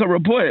so I can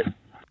report it.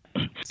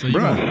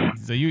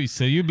 So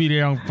you be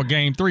there for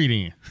game 3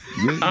 then?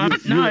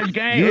 No, it's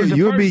game.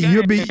 You'll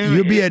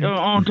be at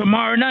on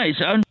tomorrow night,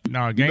 son.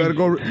 No, You better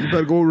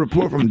go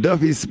report from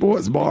Duffy's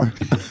Sports Bar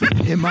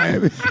in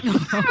Miami.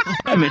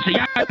 Hey, man, so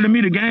y'all telling me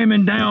the game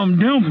in down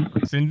Denver?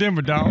 It's in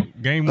Denver, dog.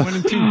 Game 1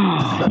 and 2.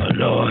 Oh,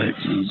 Lord.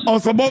 Oh,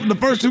 so both the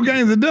first 2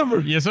 games in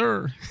Denver? Yes,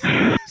 sir.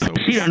 So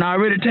She done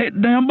already take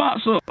the damn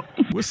box up.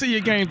 we'll see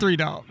you game 3,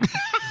 dog.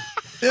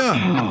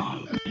 Yeah.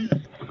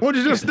 Why don't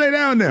you just stay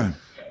down there?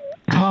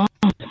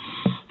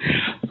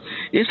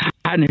 It's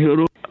hot in here,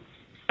 though.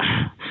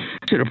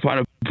 Should have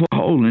probably put a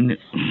hole in it.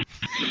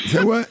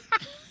 Say what?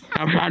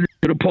 I probably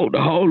should have poked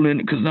a hole in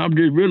it because I'm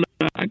just realizing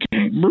I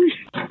can't breathe.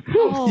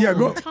 Yeah,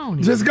 go.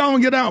 Tony. Just go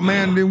and get out,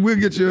 man. Then we'll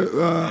get you.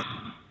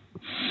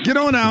 Get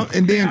on out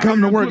and then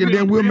come to work, and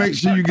then we'll make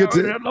sure you get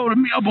to. That loaded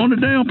me up on the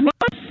damn plane.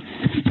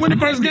 When the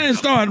first game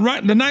started,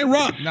 right? The night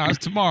rock. No, it's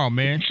tomorrow,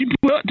 man. She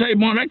put up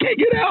tape on it. I can't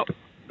get out.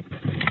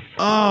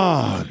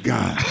 Oh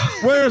God,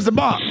 where's the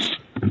box?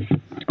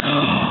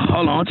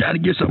 Hold on, I'm trying to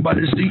get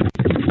somebody to see.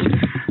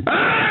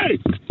 Hey!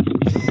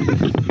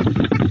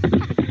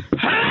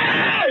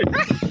 Hey!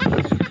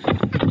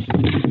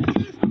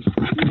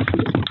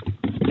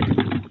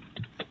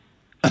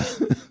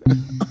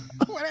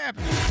 What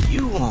happened?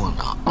 You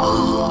wanna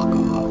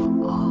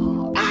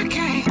argue? I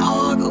can't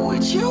argue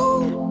with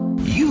you.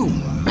 You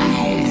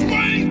mad?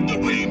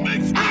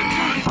 I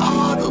can't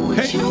argue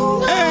with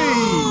you. Hey!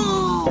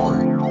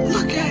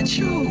 Look at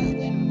you.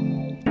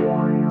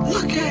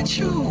 Look at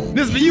you.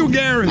 This for you,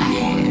 Gary.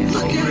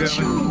 Look at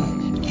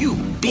you. You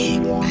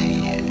big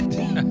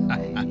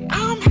man.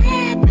 I'm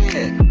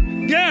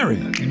happy. Gary.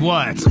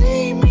 What?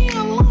 Leave me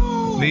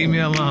alone. Leave me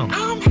alone.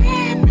 I'm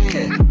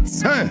happy.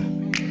 Hey.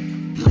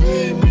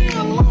 Leave me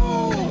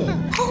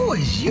alone. Who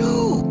is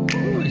you?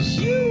 Who is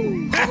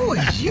you? Who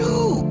is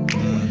you?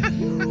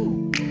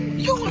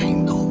 You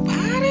ain't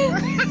nobody.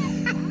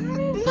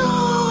 No.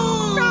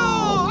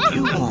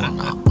 You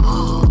wanna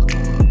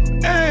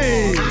argue?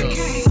 Hey. I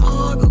can't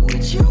argue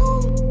with you.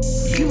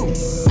 You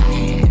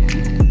mad?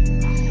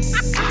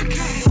 I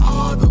can't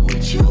argue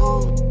with you.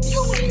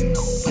 You ain't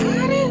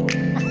nobody.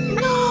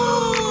 No.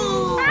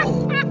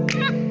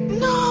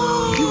 No.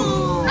 You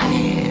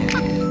mad?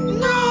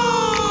 No.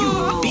 You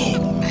big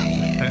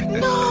man.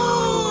 No.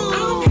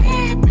 I'm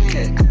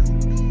happy.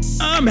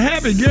 I'm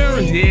happy,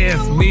 Gary. Yes,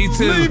 me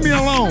too. Leave me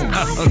alone.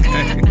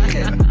 Okay.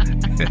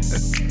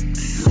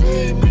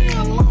 Leave me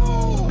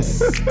alone.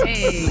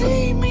 Hey.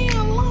 Leave me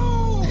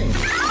alone.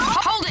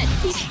 Hold it.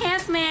 He's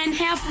half man,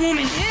 half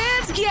woman.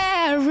 It's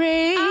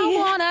Gary. I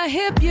wanna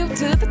hip you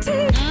to the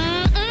teeth.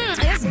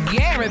 It's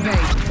Gary, baby.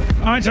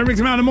 All right, y'all,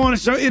 Rick's Mountain Morning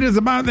Show. It is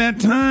about that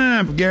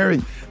time for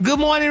Gary. Good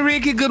morning,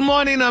 Ricky. Good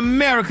morning,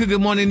 America.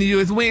 Good morning to you.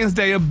 It's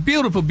Wednesday, a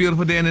beautiful,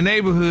 beautiful day in the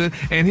neighborhood.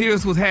 And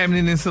here's what's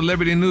happening in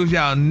celebrity news,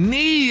 y'all.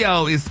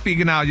 Ne-Yo is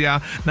speaking out,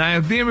 y'all. Now,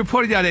 it's being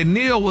reported, y'all, that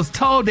Ne-Yo was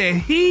told that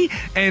he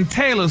and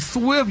Taylor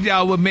Swift,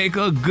 y'all, would make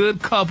a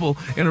good couple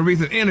in a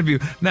recent interview.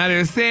 Now,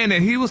 they're saying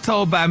that he was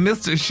told by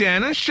Mr.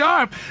 Shannon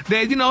Sharp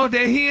that, you know,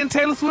 that he and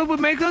Taylor Swift would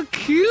make a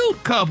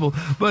cute couple.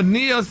 But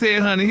Ne-Yo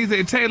said, honey, he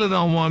said, Taylor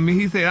don't want me.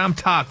 He said, I'm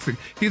toxic.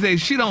 He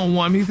said, she don't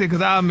want me. He said,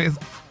 because I'll mess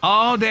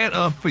all that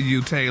up for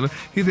you, Taylor.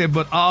 He said,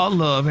 but all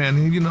love,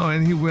 and you know,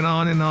 and he went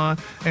on and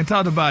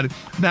talked about it.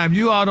 Now, if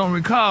you all don't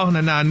recall,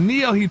 now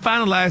Ne-Yo, he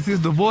finalized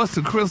his divorce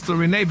to Crystal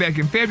Renee back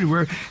in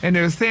February, and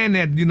they're saying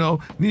that, you know,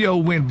 Ne-Yo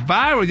went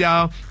viral,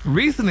 y'all,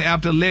 recently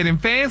after letting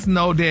fans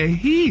know that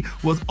he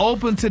was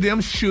open to them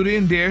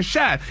shooting their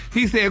shot.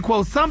 He said,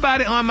 quote,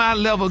 somebody on my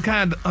level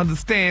kind of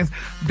understands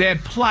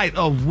that plight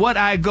of what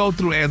I go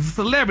through as a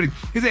celebrity.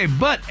 He said,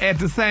 but at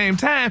the same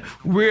time,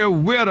 we're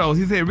weirdos.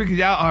 He said, Ricky,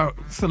 y'all are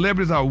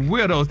celebrities are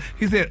widows.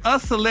 He said,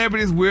 us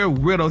celebrities, we're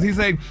widows. He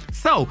said,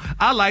 so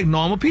I like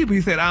normal people.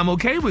 He said, I'm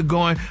okay with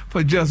going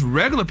for just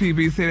regular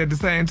people. He said at the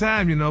same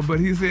time, you know, but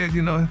he said,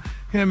 you know,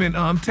 him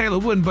and Taylor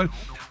wouldn't. But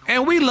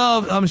and we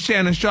love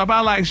Shannon Sharp. I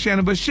like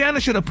Shannon, but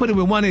Shannon should have put it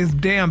with one of his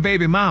damn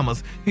baby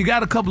mamas. He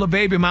got a couple of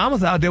baby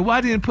mamas out there.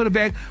 Why didn't he put it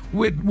back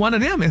with one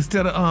of them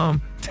instead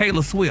of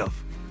Taylor Swift?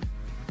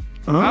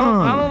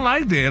 I don't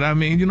like that. I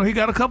mean, you know, he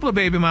got a couple of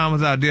baby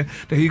mamas out there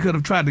that he could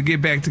have tried to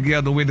get back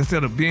together with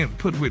instead of being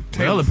put with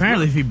Taylor. Well,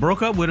 apparently, if he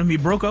broke up with him, he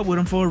broke up with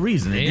him for a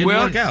reason. It didn't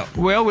work out.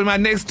 Well, with my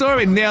next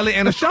story, Nelly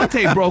and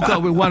Ashanti broke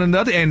up with one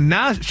another, and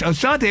now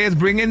Ashanti is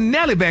bringing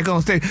Nelly back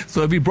on stage.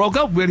 So if he broke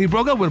up with him,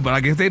 but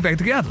I guess they back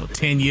together.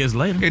 10 years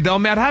later. It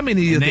don't matter how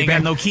many years they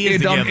got no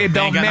kids together. It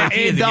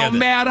don't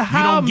matter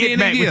how many years. You don't get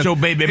back with your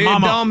baby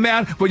mama. It don't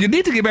matter. Well, you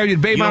need to get back with your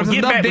baby mama. There's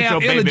enough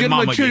damn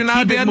illegitimate children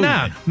out there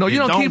now. No, you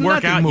don't keep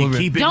nothing moving.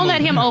 Don't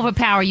let him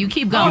overpower you.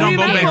 Keep going. You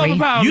don't go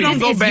back. You don't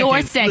go back. It's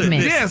your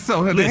segment. Yeah,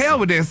 so the hell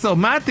with that. So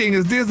my thing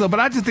is this, though, but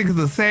I just think it's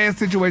a sad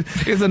situation.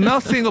 There's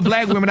enough single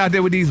black women out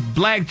there with these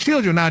black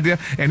children out there,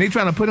 and they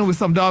trying to put them with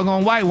some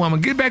doggone white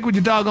woman. Get back with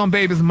your doggone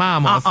baby's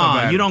mama or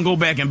somebody. You don't go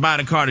back and buy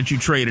the car that you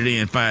traded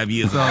in 5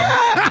 years ago.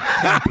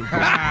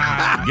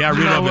 Got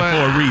rid of it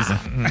for a reason.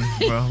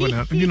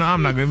 Well, you know,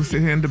 I'm not going to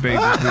sit here and debate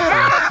this.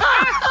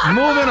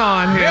 Moving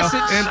on here.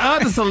 And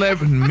other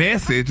celebrity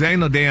message. There ain't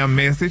no damn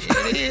message.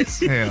 It is.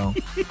 Hell.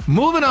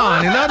 Moving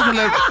on. And other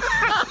celebrity.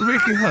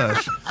 Ricky,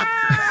 hush.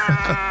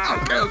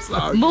 Okay, I'm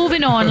sorry.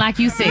 Moving on, like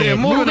you said. Yeah,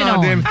 moving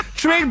on. Then.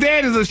 Trick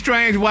Daddy's a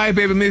strange wife,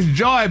 baby. Miss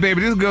Joy, baby.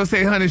 This girl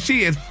say, honey,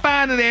 she is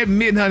finally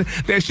admitting, honey,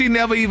 that she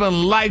never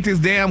even liked his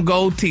damn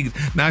gold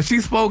teeth. Now,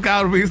 she spoke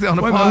out recently on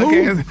the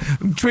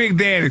podcast. Trick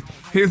Daddy,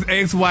 his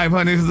ex-wife,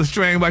 honey, is a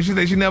strange wife. She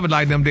said she never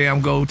liked them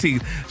damn gold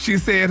teeth. She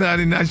said,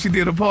 honey, now she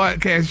did a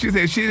podcast. She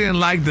said she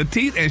didn't like the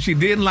teeth, and she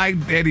didn't like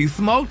that he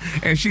smoked,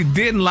 and she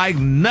didn't like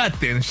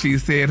nothing, she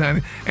said,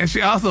 honey. And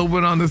she also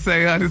went on to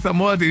say, honey, some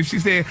more things. She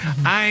said,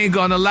 I ain't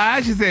gonna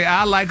lie. She said,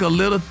 I like a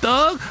little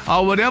thug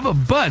or whatever,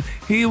 but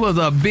he was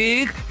a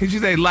big, she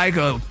said, like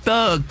a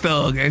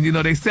thug. And, you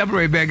know, they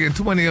separated back in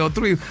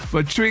 2003.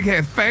 But Trick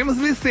has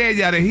famously said,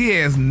 y'all, that he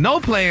has no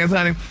plans,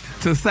 honey,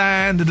 to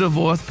sign the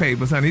divorce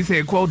papers, honey. He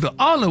said, quote, the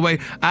only way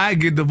I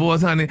get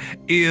divorced, honey,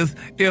 is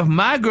if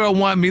my girl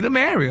want me to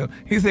marry her.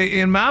 He said,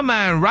 in my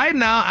mind right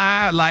now,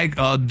 I'm like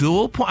a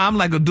dual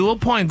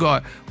point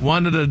guard.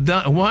 One and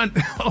done.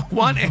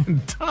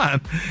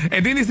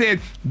 And then he said,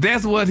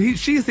 that's what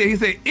she said. He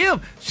said,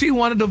 if she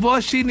want a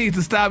divorce, she needs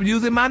to stop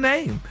using my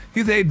name.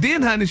 He said,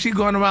 then, honey, she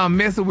going around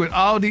messing with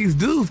all these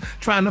dudes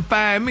trying to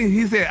find me.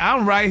 He said,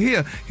 I'm right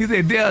here. He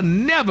said, they'll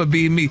never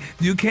be me.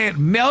 You can't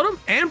melt them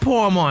and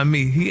pour them on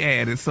me, he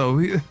added. So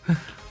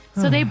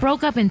they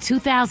broke up in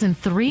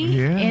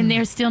 2003, and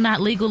they're still not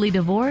legally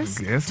divorced?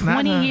 Guess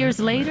 20 years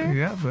later?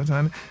 Yeah, but,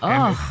 honey.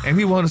 And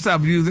he want to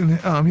stop using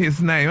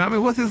his name. I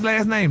mean, what's his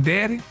last name,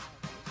 Daddy?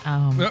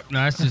 No,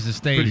 that's just a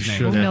stage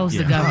name. Who knows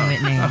the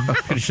government name?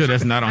 Pretty sure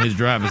that's not on his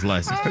driver's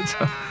license.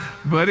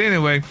 But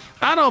anyway,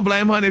 I don't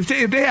blame her. If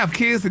they have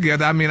kids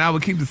together, I mean, I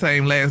would keep the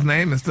same last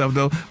name and stuff,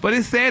 though. But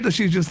it's sad that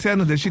she's just telling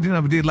us that she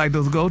never did like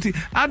those gold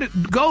teeth.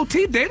 Gold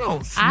teeth, they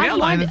don't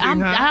smell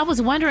anything, I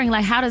was wondering,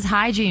 like, how does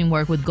hygiene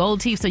work with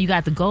gold teeth? So you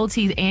got the gold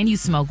teeth and you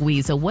smoke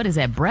weed. So what does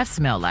that breath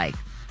smell like?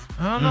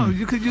 I don't know.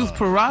 You could use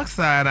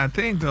peroxide, I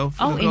think, though.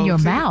 In your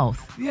mouth?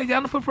 Yeah,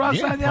 y'all don't put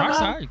peroxide in your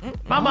mouth?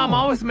 My mom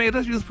always made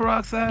us use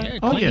peroxide.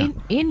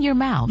 In your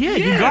mouth? Yeah,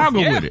 you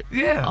gargle with it.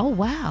 Yeah. Oh,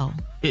 wow.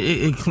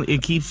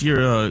 It keeps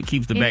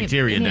keeps the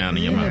bacteria down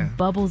in your mouth. It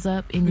bubbles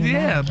up in your mouth.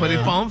 Yeah, but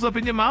it foams up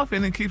in your mouth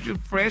and it keeps you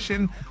fresh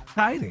and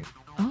tidy.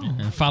 Oh.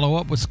 And follow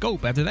up with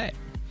Scope after that.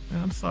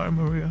 I'm sorry,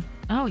 Maria.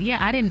 Oh, yeah,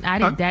 I didn't.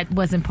 That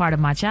wasn't part of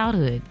my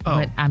childhood.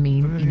 But I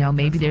mean, you know,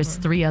 maybe there's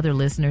 3 other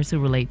listeners who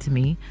relate to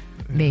me.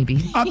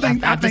 Maybe. I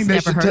think just they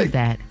never should heard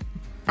that.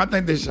 I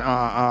think they should.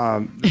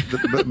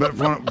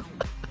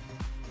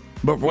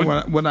 But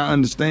from what I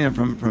understand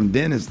from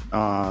Dennis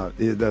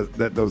is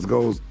that those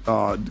gold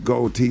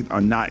teeth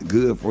are not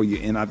good for you,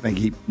 and I think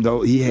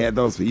he had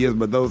those for years,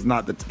 but those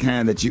not the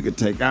kind that you could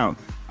take out.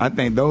 I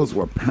think those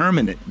were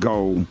permanent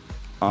gold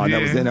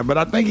that was in there. But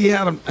I think he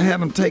had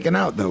them taken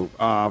out though,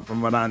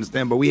 from what I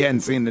understand. But we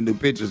hadn't seen the new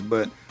pictures.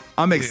 But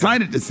I'm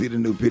excited to see the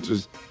new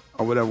pictures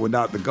or whatever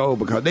without the gold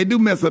because they do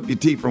mess up your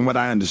teeth, from what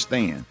I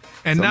understand.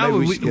 And so now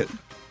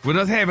with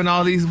us having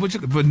all these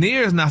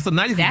veneers now, so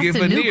now you can get veneers.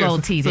 That's the new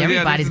gold teeth. So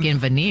everybody's getting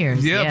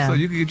veneers. Yep, yeah. So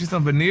you can get you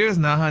some veneers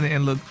now, honey,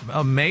 and look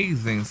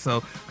amazing.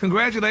 So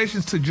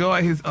congratulations to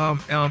Joy, his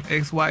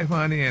ex-wife,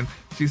 honey, and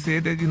she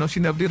said that, you know,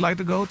 she never did like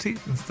the gold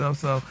teeth and stuff.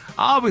 So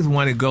I always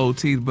wanted gold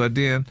teeth, but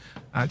then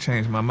I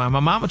changed my mind. My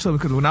mama told me,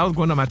 because when I was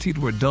growing up, my teeth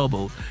were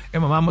doubled,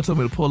 and my mama told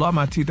me to pull all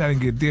my teeth out and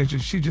get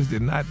dentures. She just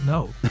did not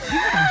know.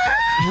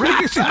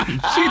 Rickey,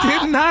 she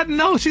did not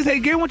know. She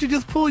said, "Gary, why don't you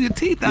just pull your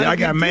teeth out?" Yeah, I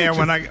got mad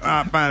when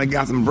I finally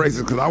got some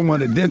braces because I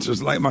wanted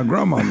dentures like my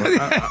grandmama.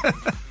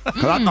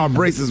 Because I thought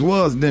braces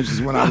was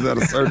dentures when I was at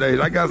a certain age.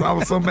 I guess I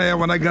was so mad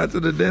when I got to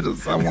the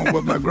dentist. I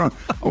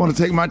want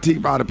to take my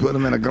teeth out and put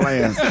them in a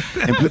glass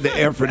and put the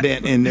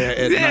Efferdent in there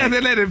at night.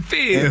 They let it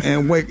fizz.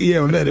 And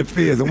let it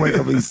fizz and wake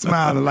up and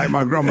smiling like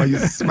my grandma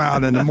used to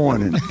smile in the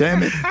morning.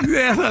 Damn it.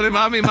 Yeah,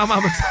 I mean, my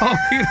mama told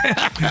me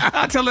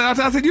that.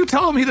 I said, you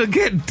told me to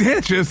get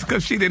dentures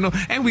because she didn't know.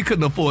 And we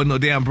couldn't afford no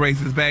damn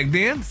braces back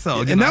then.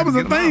 So that was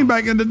a thing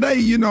back in the day,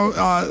 the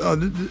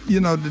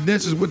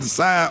dentures with the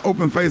side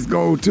open face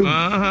gold too.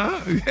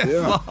 Yes,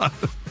 Lord.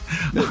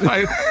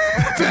 Right.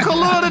 The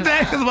color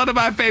today is one of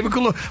my favorite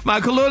colors. My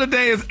color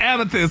today is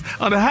amethyst.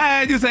 On the high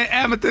end, you say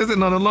amethyst,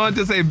 and on the low end,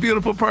 you say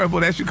beautiful purple.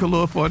 That's your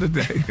color for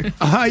today.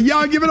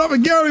 Y'all give it up for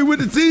Gary with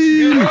the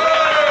team. Health,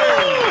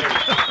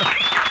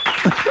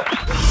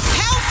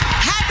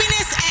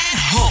 happiness, and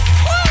hope.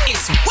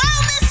 It's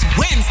Wellness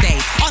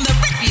Wednesday on the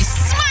Rickey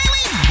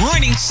Smiley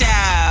Morning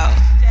Show.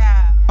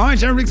 All right,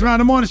 Rickey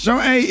Smiley Morning Show.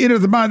 Hey, it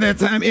is about that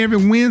time. Every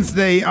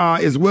Wednesday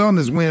is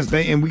Wellness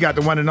Wednesday, and we got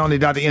the one and only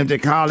Dr. MJ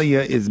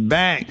Collier is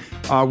back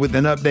with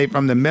an update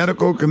from the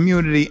medical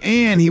community,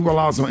 and he will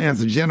also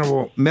answer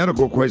general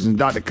medical questions.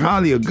 Dr.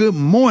 Collier, good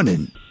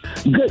morning.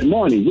 Good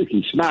morning,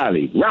 Rickey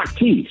Smiley, Rock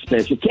T,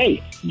 Special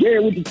K,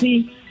 Gary with the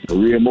T,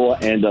 Maria Moore,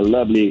 and the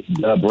lovely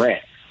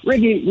Brat.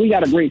 Rickey, we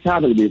got a great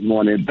topic this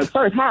morning, but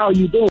first, how are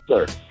you doing,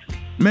 sir?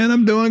 Man,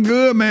 I'm doing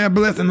good, man.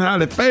 Blessed and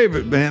highly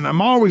favored, man.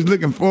 I'm always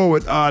looking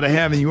forward to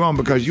having you on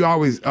because you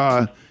always,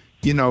 got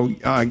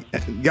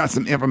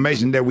some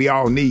information that we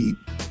all need.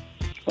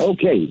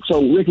 Okay,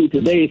 so Rickey,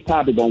 today's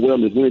topic on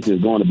Wellness Wednesday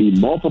is going to be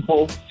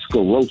multiple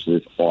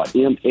sclerosis, or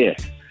MS.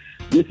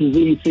 This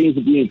disease seems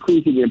to be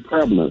increasing in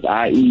prevalence,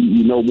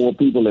 i.e., more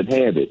people that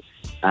have it.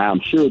 I'm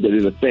sure that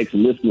it affects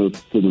listeners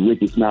to the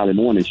Rickey Smiley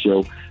Morning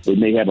Show. They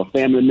may have a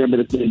family member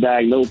that's been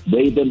diagnosed.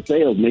 They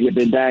themselves may have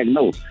been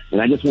diagnosed.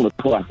 And I just want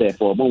to talk that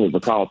for a moment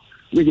because,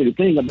 Rickey, the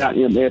thing about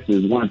MS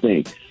is one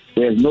thing.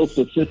 There's no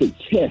specific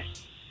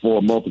test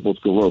for multiple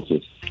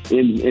sclerosis.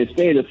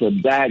 Instead, it's a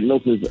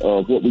diagnosis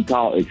of what we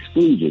call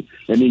exclusion.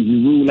 That means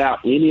you rule out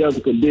any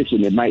other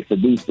condition that might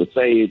produce the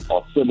same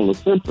or similar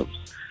symptoms.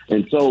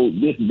 And so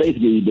this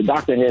basically, the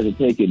doctor has to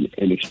take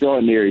an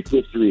extraordinary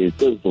history and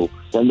physical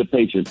from the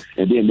patient,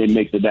 and then they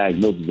make the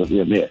diagnosis of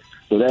MS.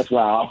 So that's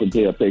why I often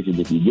tell patients,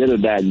 if you get a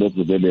diagnosis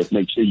of MS,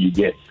 make sure you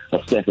get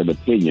a second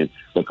opinion,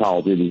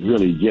 because it is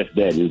really just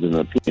that, is an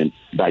opinion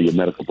by your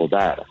medical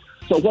provider.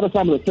 So what are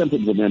some of the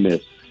symptoms of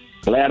MS?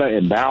 Bladder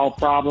and bowel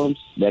problems.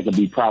 There can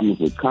be problems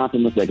with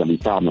continence. There can be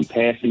problems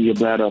passing your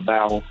bladder or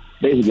bowel.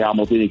 Basically,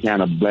 almost any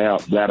kind of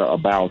bladder or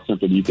bowel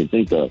symptom you can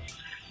think of.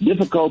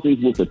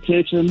 Difficulties with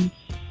attention,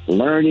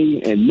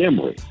 learning, and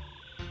memory.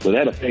 So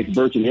that affects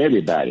virtually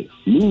everybody.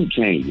 Mood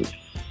changes,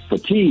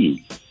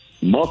 fatigue,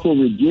 muscle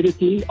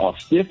rigidity or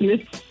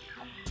stiffness,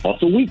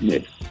 muscle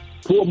weakness,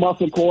 poor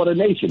muscle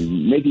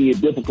coordination, making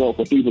it difficult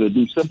for people to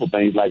do simple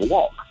things like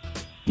walk,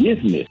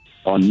 dizziness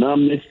or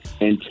numbness,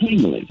 and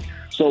tingling.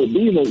 So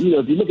these are,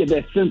 if you look at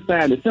that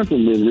sign of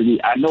symptom list,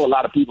 really, I know a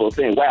lot of people are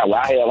saying, wow,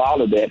 well, I have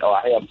all of that, or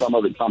I have some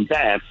of it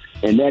sometimes.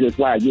 And that is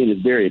why, again,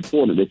 it's very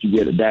important that you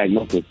get a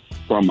diagnosis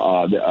from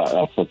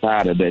a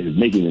provider that is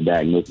making the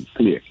diagnosis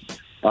clear.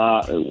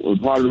 Part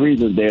of the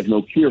reason is there's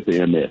no cure for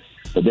MS,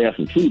 but there are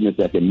some treatments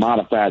that can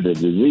modify the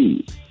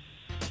disease.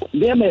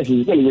 The MS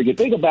is really, Ricky,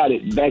 think about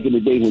it back in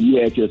the day when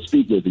you had your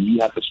speakers and you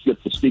have to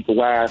strip the speaker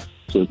wire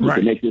so to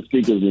connect your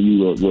speakers and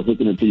you were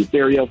hooking them to your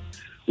stereo.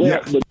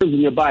 Well, the nerves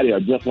in your body are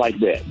just like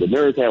that. The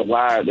nerves have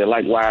wires, they're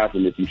like wires,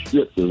 and if you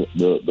strip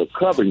the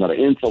covering or the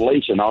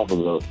insulation off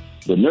of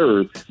the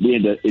nerve,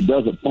 then it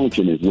doesn't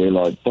function as well,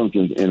 or it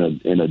functions in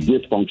a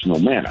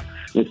dysfunctional manner.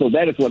 And so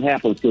that is what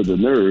happens to the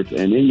nerves.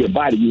 And in your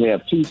body, you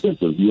have two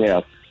systems. You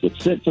have the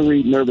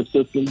sensory nervous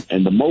system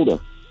and the motor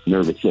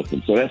nervous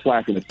system. So that's why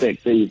it can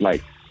affect things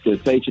like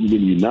sensation,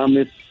 giving you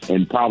numbness,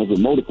 and problems with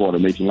motor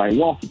coordination like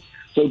walking.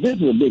 So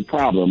this is a big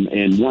problem,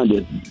 and one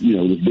that's, that's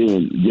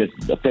being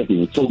just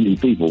affecting so many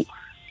people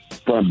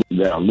from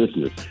our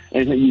listeners.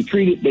 And you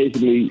treat it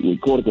basically with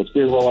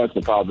corticosteroids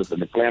because it's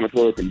an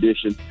inflammatory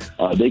condition.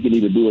 They can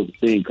even do a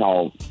thing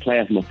called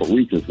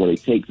plasmapheresis, where they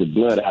take the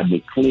blood out,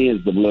 they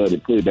cleanse the blood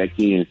and put it back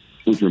in,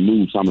 which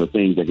removes some of the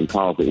things that can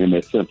cause the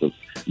MS symptoms.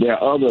 There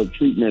are other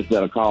treatments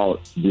that are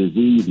called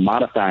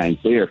disease-modifying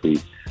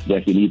therapies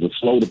that can either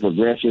slow the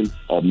progression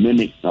or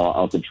mimic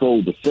or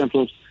control the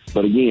symptoms.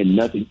 But again,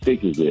 nothing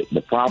fixes it.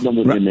 The problem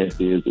with MS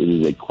is it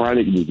is a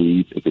chronic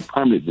disease, it's a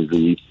permanent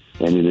disease,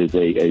 and it is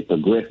a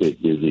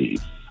progressive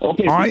disease.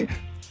 Okay.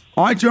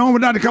 All right, you're on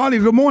with Dr. Carly.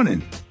 Good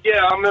morning.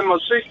 Yeah, I'm in my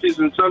 60s,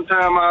 and sometimes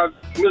I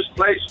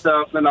misplace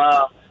stuff, and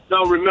I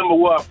don't remember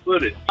where I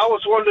put it. I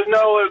was wanting to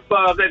know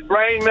if that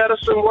brain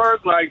medicine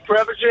worked, like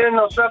Prevagen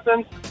or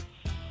something.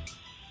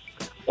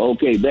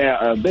 Okay, there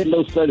have been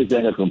no studies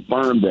that have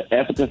confirmed the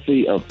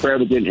efficacy of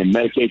Prevagen and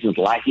medications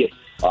like it.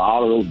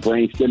 All of those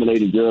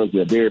brain-stimulating drugs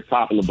are very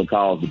popular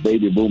because the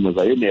baby boomers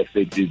are in their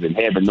 60s and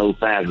having no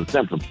signs and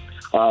symptoms.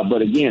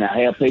 But again, I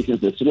have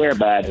patients that swear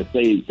by it and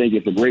think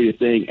it's the greatest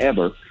thing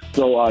ever.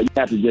 So you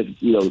have to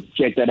just,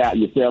 check that out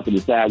yourself and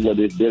decide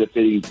whether it's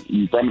benefiting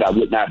you from it. I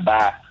would not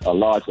buy a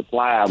large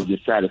supply. I would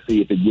just try to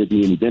see if it gives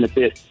me any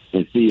benefit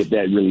and see if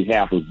that really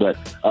happens. But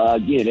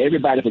again,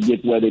 everybody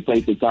forgets where they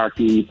place their car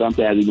keys,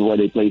 sometimes even where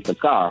they place the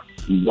car.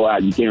 You go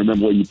out, you can't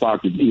remember where you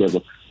parked your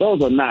vehicle.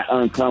 Those are not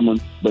uncommon,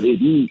 but if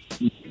you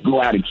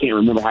go out and can't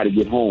remember how to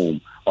get home,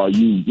 or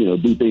you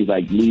do things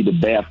like leave the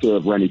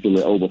bathtub running till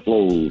it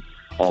overflows,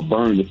 or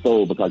burn the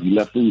stove because you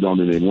left food on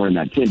it and weren't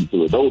attending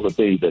to it, those are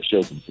things that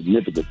show some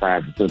significant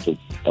signs and symptoms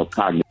of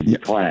cognitive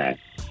decline.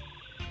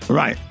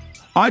 Right.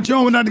 All right,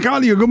 John, with Dr.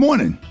 Collier, good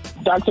morning.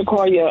 Dr.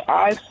 Collier,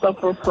 I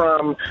suffer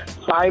from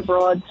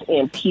fibroids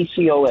and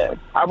PCOS.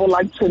 I would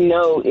like to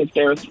know if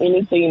there's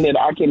anything that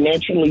I can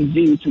naturally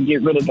do to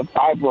get rid of the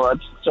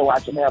fibroids so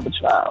I can have a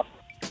child.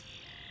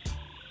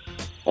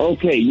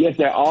 Okay, yes,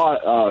 there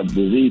are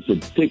diseases,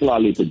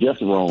 particularly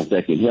progesterone,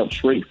 that can help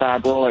shrink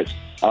fibroids.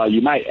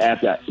 You might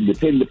have to,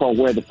 depending upon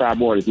where the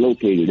fibroid is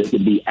located, they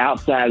can be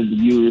outside of the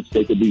uterus,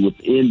 they can be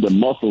within the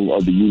muscle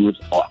of the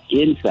uterus, or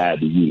inside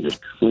the uterus.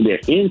 When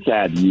they're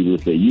inside the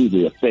uterus, they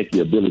usually affect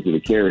your ability to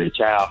carry a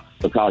child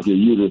because your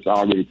uterus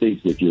already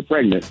thinks that you're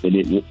pregnant and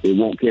it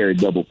won't carry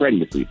double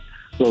pregnancy.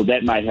 So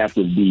that might have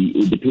to be,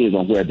 it depends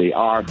on where they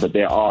are, but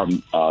there are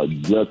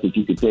drugs that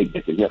you can take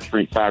that can help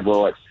shrink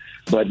fibroids.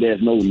 But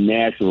there's no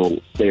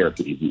natural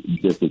therapy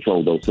to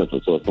control those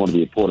symptoms. So it's going to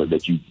be important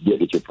that you get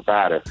with your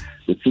provider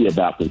to see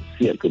about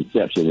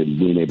conception and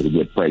being able to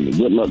get pregnant.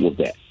 Good luck with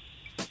that.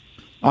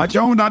 All right,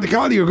 John, Dr.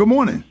 Collier, good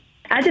morning.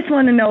 I just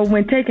want to know,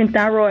 when taking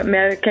thyroid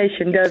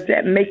medication, does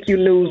that make you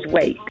lose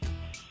weight?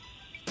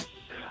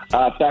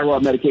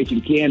 Thyroid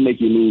medication can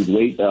make you lose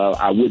weight.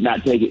 I would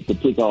not take it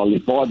particularly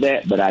for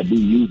that, but I do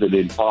use it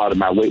in part of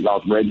my weight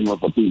loss regimen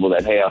for people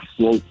that have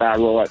slow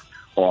thyroid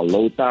or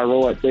low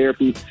thyroid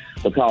therapy.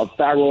 because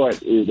thyroid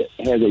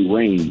has a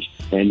range,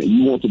 and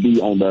you want to be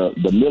on the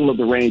middle of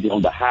the range,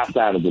 on the high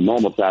side of the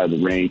normal side of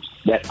the range.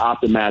 That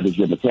optimizes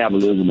your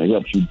metabolism and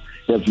helps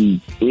you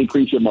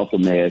increase your muscle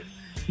mass,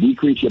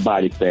 decrease your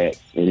body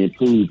fat, and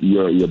improve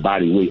your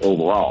body weight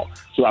overall.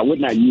 So I would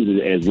not use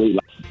it as weight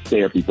loss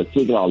therapy,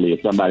 particularly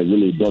if somebody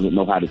really doesn't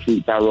know how to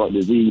treat thyroid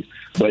disease,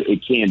 but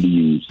it can be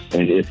used,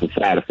 and it's a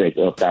side effect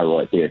of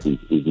thyroid therapy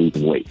is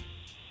losing weight.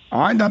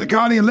 All right, Dr.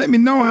 Scottie, let me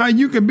know how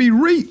you can be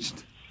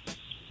reached.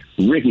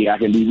 Rickey, I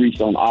can be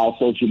reached on all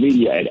social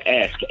media at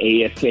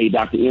ASK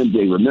Dr.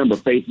 MJ. Remember,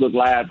 Facebook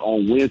Live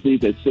on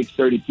Wednesdays at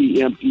 6:30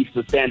 p.m.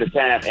 Eastern Standard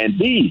Time. And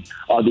these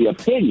are the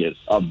opinions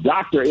of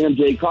Dr.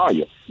 MJ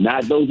Collier,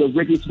 not those of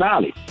Rickey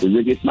Smiley. The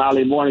Rickey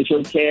Smiley Morning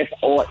Show cast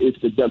or its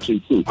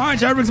production too. All right,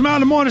 y'all, Rickey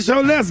Smiley Morning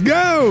Show, let's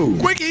go.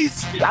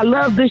 Quickies. I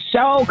love this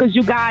show because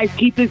you guys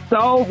keep it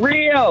so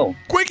real.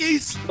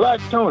 Quickies.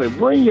 Black Tony,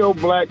 bring your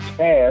black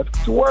ass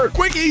to work.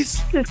 Quickies.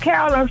 This is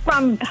Carolyn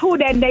from Who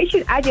That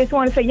Nation. I just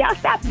want to say, y'all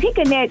stop picking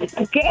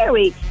at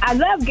Gary. I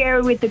love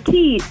Gary with the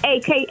T's,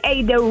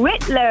 a.k.a. the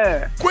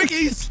Riddler.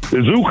 Quickies.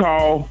 The zoo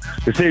call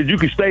that says you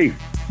can stay.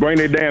 Bring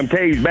that damn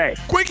cage back.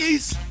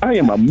 Quickies. I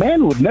am a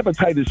man who has never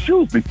tied his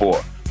shoes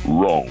before.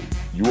 Wrong.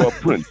 You are a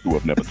prince who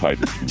have never tied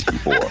his shoes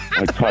before.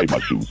 I tied my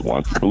shoes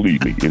once.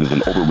 Believe me, it is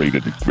an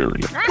overrated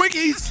experience.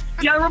 Quickies.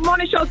 Your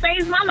morning show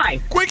saves my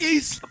life.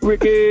 Quickies.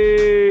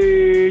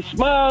 Rickey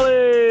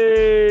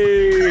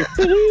Smiley.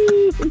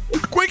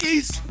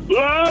 Quickies.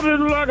 Love is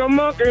like a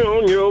monkey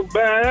on your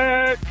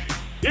back.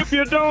 If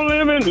you don't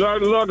live in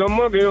like a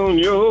monkey on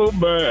your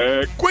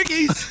back.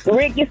 Quickies.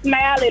 Rickey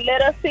Smiley,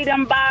 let us see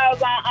them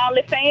balls on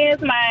OnlyFans,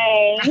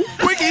 man.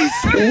 Quickies.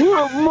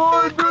 What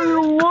more do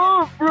you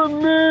want from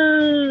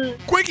me?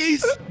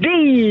 Quickies.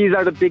 These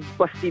are the big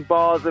busty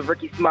balls of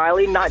Rickey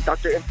Smiley, not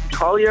Dr. M.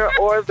 Collier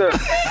or the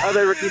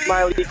other Rickey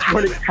Smiley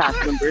recording cast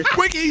members.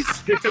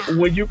 Quickies.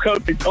 When you come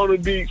to Daytona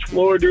Beach,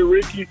 Florida,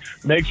 Rickey,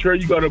 make sure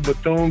you go to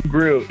Bethune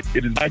Grill.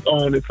 It is back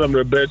on and some of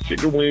the best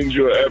chicken wings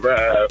you'll ever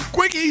have.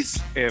 Quickies.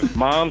 If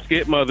moms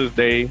get Mother's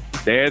Day,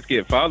 dads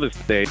get Father's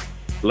Day,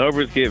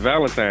 lovers get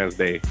Valentine's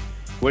Day,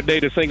 what day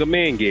do single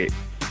men get?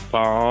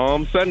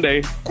 Palm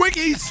Sunday.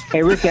 Quickies.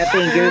 Hey, Rickey, I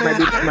think Gary might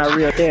be my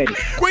real daddy.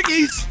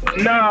 Quickies.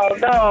 No,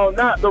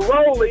 not the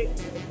Rolly,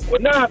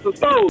 but not the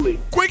Stoli.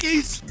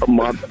 Quickies.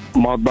 My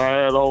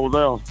dad over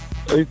there,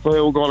 he said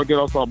we're going to get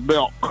us a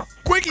milk.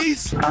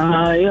 Quickies.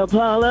 I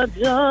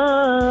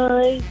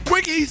apologize.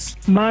 Quickies.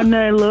 My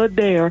name Lil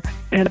Dare,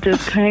 and I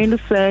just came to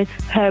say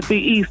Happy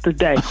Easter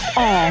Day.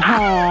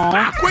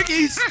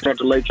 Quickies.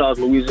 Dr. Lake Charles,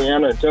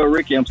 Louisiana, and tell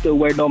Rickey I'm still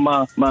waiting on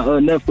my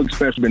Netflix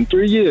special. It's been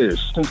 3 years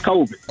since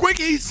COVID.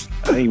 Quickies.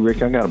 Hey,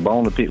 Rick, I got a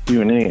bone to pick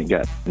you, and it ain't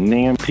got a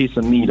damn piece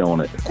of meat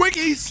on it.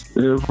 Quickies.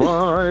 If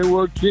I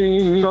were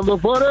king of the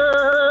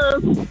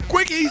forest.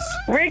 Quickies.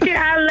 Rickey,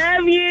 I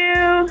love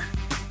you.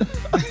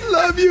 I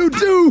love you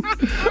too.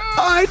 All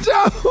right,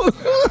 y'all.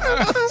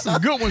 Some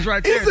good ones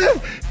right there. He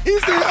said,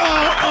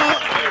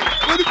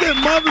 what is that,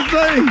 Mother's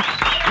Day?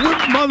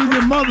 What Mother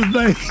get Mother's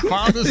Day?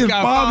 Fathers If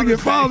got Father get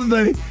Father's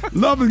Day.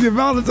 Lovers get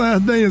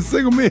Valentine's Day, and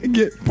single men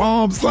get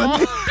Palm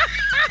Sunday.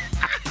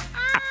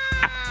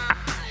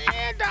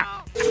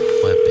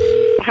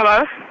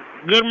 Hello?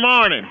 Good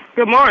morning.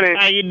 Good morning.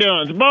 How you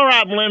doing? It's Bo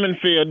Rob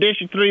Lemonfield,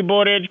 District 3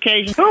 Board of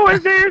Education. Who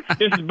is this?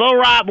 This is Bo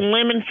Rob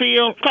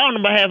Lemonfield. Calling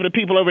on behalf of the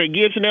people over at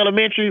Gibson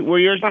Elementary, where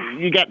you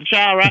got the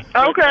child, right?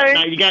 Okay.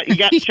 Now you got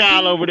the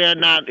child over there.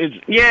 Now it's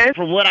yes.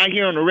 From what I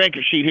hear on the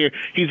record sheet here,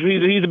 he's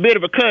a bit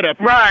of a cut up.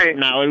 Right.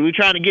 Now we're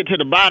trying to get to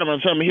the bottom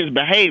of some of his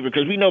behavior,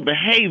 because we know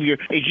behavior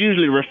is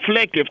usually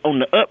reflective on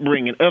the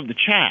upbringing of the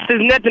child.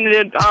 There's nothing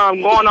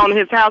going on in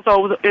his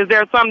household. Is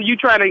there something you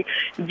trying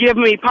to give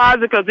me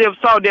positive? Because if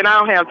so, then I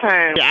don't have time.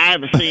 Yeah, I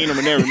haven't seen him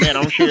and never met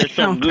him. I'm sure there's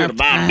something good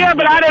about him. Yeah,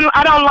 but I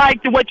don't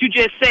like what you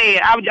just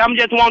said. I'm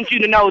just want you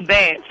to know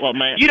that. Well,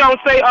 man. You don't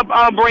say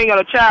bring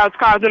a child,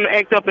 cause them to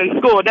act up in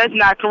school. That's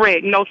not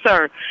correct. No,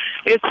 sir.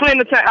 It's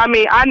plenty of time. I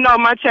mean, I know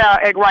my child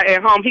act right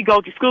at home. He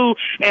goes to school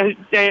and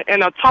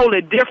a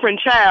totally different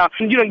child.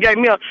 You done gave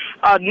me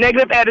a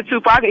negative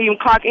attitude, so I can even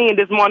clock in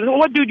this morning.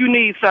 What do you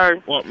need, sir?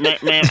 Well,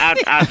 man,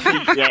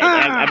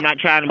 I'm not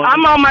trying to...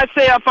 I'm on my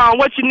cell phone.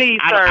 What you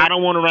need, sir? I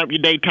don't want to ramp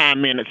your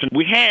daytime minutes.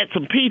 We had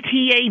some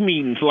PTA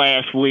meetings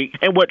last week,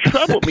 and what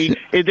troubled me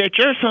is that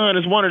your son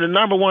is one of the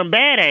number one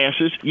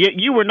badasses, yet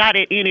you were not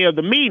at any of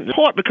the meetings.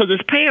 Because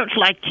it's parents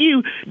like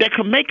you that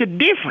can make a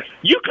difference.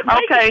 You can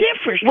make a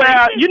difference.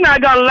 Well, you're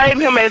not going to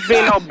label him as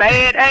being no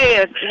bad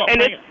ass. Well,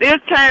 and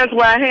it's times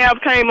where I have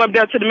came up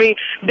there to the meeting.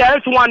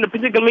 That's one of the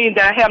particular meetings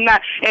that I have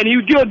not. And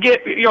you do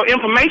get your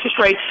information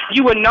straight,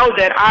 you would know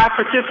that I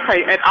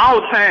participate at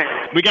all times.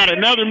 We got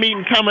another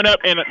meeting coming up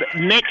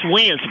next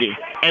Wednesday,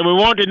 and we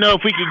wanted to know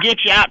if we could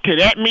get you out to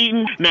that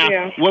meeting.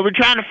 Now, what we're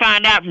trying to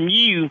find out from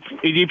you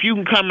is if you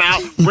can come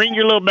out, bring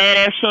your little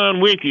badass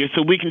son with you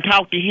so we can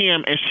talk to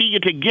him and see you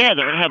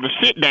together and have a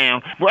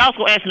sit-down. We're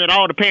also asking that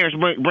all the parents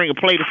bring a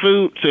plate of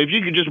food, so if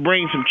you could just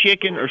bring some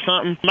chicken or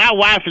something. My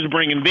wife is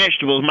bringing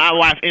vegetables. My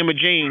wife, Emma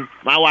Jean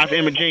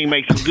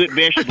makes some good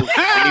vegetables.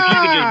 And if you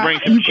could just bring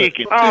some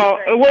chicken. Oh,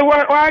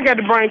 why I got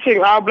to bring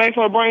chicken? All black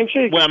for bring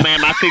chicken. Well,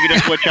 ma'am, I figure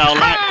that's what y'all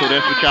like, so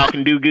that's what y'all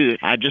can do good.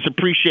 I just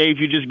appreciate if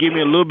you just give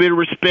me a little bit of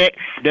respect.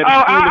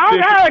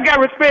 I got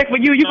respect for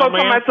you. You gonna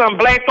come at some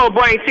black folk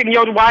brain chicken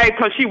your wife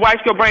because she white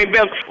your brain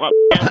belly.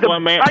 Well,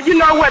 man. You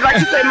know what? Like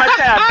you say, my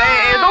child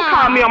bad ass. Don't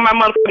call me on my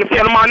motherfucking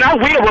telephone. I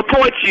will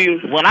report you.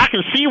 Well, I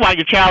can see why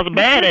your child's a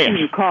badass.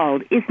 You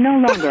called. It's no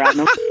longer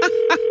on.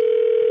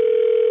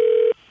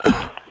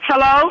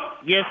 Hello?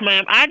 Yes,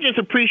 ma'am. I just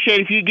appreciate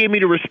if you give me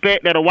the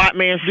respect that a white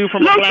man's due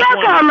from a black woman. Look,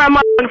 stop calling my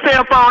motherfucking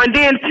cell phone, and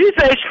then she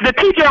said the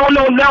teacher don't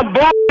know no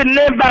bullshit and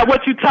nothing about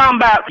what you talking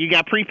about. You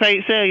got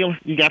prepaid cellular?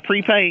 You got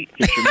prepaid?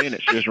 Just your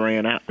minutes just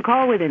ran out.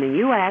 Call within the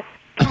U.S.,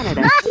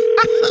 Canada.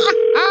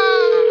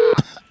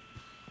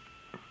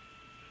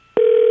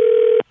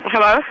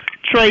 Hello?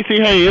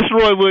 Tracy, hey, it's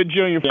Roy Wood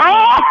Jr.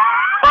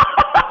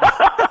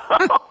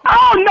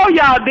 Oh, no,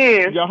 y'all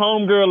did. Your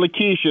homegirl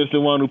Lakeisha is the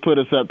one who put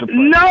us up to play.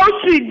 No,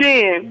 she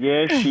didn't.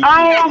 Yes, she did.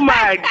 Oh,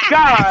 my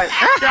God.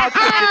 Y'all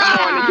took this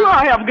morning. You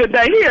all have a good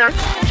day here.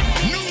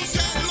 News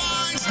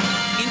headlines.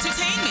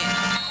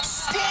 Entertainment.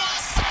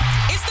 Sports.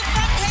 It's the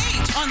front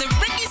page on the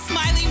Rickey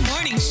Smiley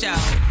Morning Show.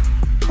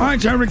 All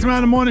right, Rickey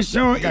Smiley Morning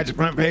Show. Got your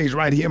front page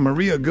right here.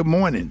 Maria, good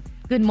morning.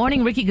 Good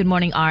morning, Ricky. Good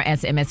morning,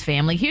 RSMS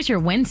family. Here's your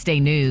Wednesday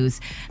news.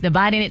 The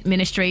Biden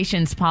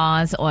administration's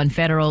pause on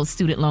federal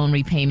student loan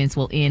repayments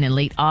will end in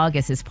late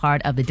August as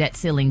part of the debt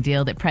ceiling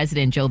deal that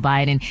President Joe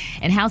Biden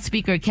and House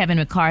Speaker Kevin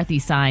McCarthy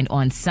signed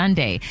on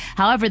Sunday.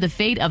 However, the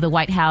fate of the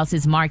White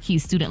House's marquee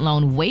student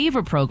loan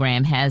waiver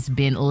program has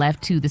been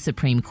left to the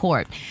Supreme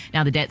Court.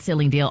 Now, the debt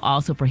ceiling deal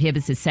also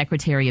prohibits the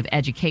Secretary of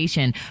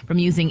Education from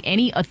using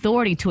any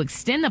authority to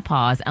extend the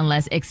pause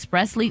unless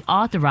expressly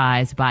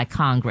authorized by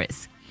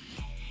Congress.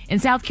 In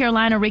South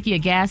Carolina, Ricky, a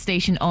gas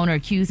station owner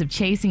accused of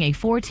chasing a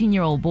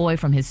 14-year-old boy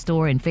from his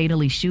store and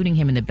fatally shooting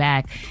him in the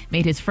back,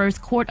 made his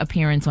first court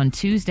appearance on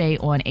Tuesday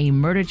on a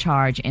murder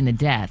charge in the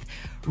death.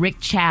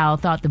 Rick Chow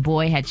thought the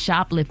boy had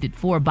shoplifted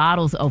 4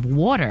 bottles of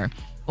water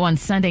on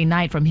Sunday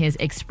night from his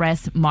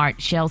Express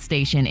Mart Shell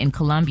station in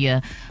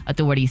Columbia,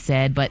 authorities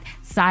said, but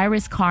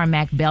Cyrus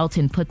Carmack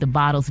Belton put the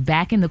bottles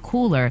back in the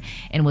cooler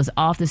and was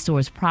off the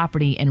store's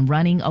property and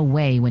running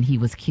away when he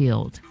was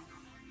killed.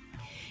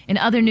 In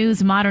other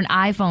news, modern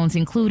iPhones,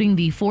 including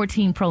the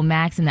 14 Pro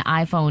Max and the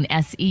iPhone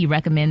SE,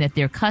 recommend that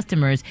their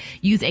customers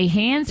use a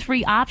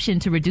hands-free option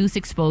to reduce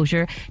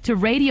exposure to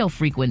radio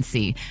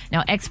frequency.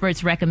 Now,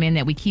 experts recommend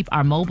that we keep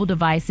our mobile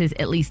devices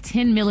at least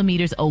 10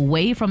 millimeters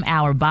away from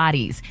our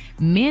bodies.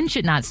 Men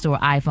should not store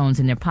iPhones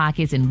in their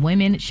pockets, and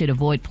women should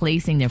avoid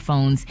placing their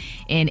phones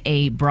in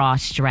a bra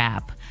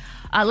strap.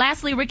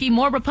 Lastly, Ricky,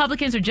 more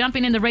Republicans are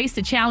jumping in the race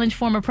to challenge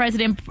former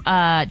President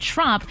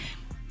Trump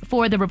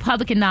for the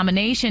Republican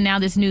nomination. Now,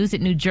 this news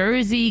that New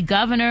Jersey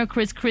Governor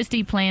Chris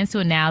Christie plans to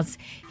announce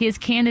his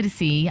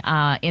candidacy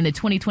in the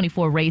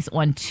 2024 race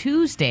on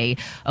Tuesday,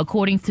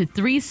 according to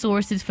 3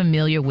 sources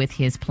familiar with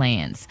his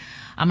plans.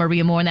 I'm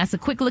Maria Moore, and that's a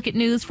quick look at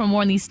news. For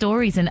more on these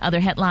stories and other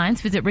headlines,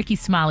 visit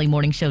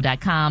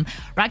RickeySmileyMorningShow.com.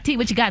 Rock T,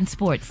 what you got in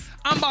sports?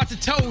 I'm about to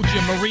told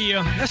you,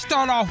 Maria. Let's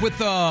start off with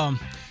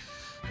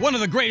one of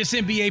the greatest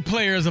NBA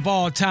players of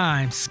all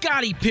time,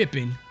 Scottie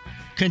Pippen,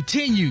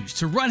 continues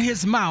to run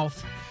his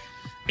mouth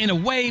in a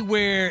way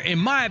where, in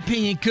my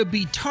opinion, could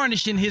be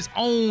tarnishing his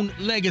own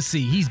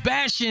legacy. He's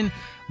bashing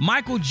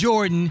Michael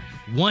Jordan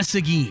once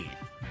again.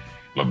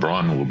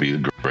 LeBron will be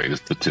the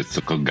greatest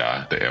statistical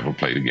guy to ever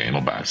play the game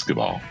of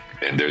basketball.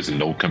 And there's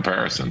no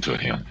comparison to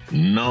him.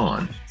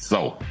 None.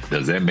 So,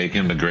 does that make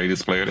him the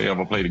greatest player to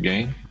ever play the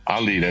game?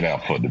 I'll leave that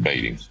out for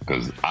debating,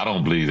 because I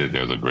don't believe that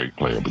there's a great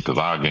player, because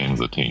our game is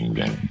a team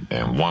game,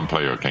 and one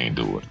player can't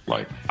do it.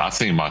 Like, I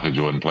seen Michael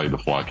Jordan play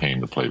before I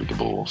came to play with the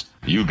Bulls.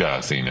 You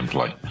guys seen him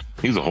play.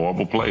 He's a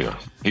horrible player.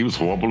 He was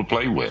horrible to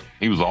play with.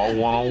 He was all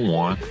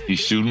one-on-one. He's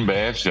shooting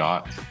bad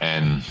shots,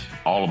 and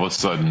all of a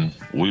sudden,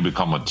 we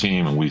become a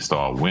team and we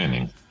start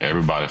winning.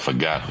 Everybody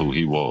forgot who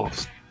he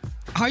was.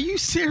 Are you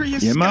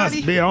serious, You Scottie?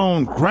 must be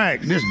on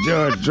crack, this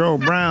Judge Joe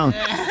Brown.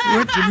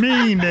 What you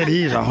mean that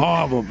he's a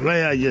horrible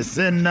player? You're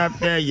sitting up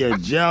there, you're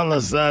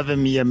jealous of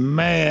him, you're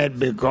mad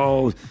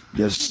because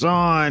your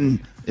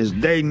son is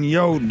dating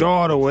your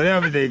daughter,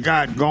 whatever they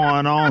got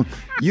going on.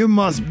 You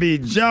must be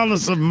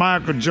jealous of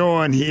Michael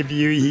Jordan.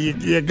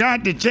 You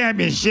got the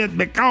championship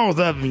because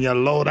of him, you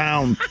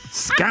low-down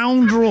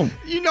scoundrel.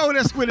 You know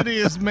that's what it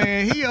is,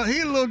 man. He a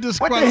little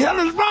disgruntled. What the hell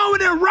is wrong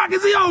with him, Rock?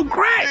 Is he on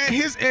crack? Man,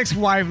 his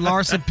ex-wife,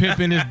 Larsa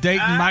Pippen, is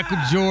dating Michael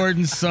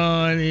Jordan's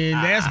son,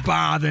 and that's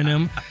bothering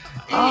him.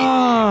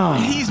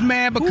 He's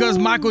mad because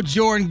Michael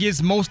Jordan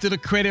gets most of the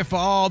credit for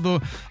all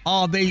the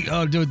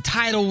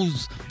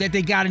titles that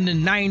they got in the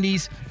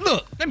 90s.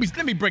 Look,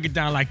 let me break it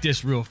down like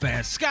this real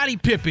fast. Scottie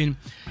Pippen,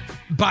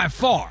 by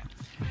far,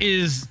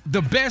 is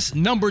the best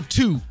number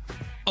 2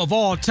 of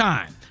all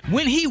time.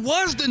 When he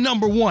was the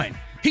number one,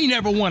 he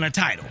never won a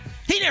title.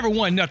 He never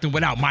won nothing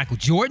without Michael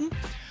Jordan.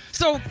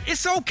 So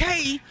it's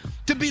okay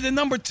to be the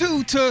number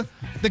two to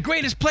the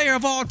greatest player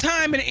of all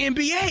time in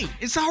the NBA.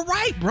 It's all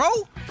right, bro.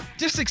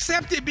 Just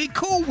accept it. Be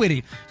cool with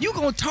it. You're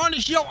going to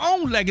tarnish your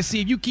own legacy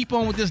if you keep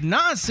on with this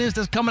nonsense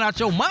that's coming out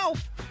your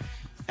mouth.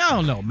 I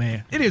don't know,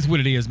 man. It is what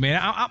it is, man.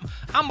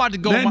 I'm about to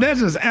go. That's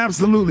just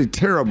absolutely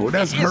terrible.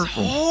 That's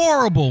hurtful. It's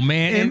horrible,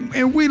 man.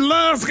 And we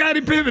love Scottie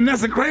Pippen.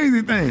 That's a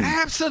crazy thing.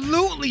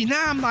 Absolutely.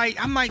 Now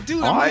I'm like,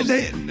 dude. All right,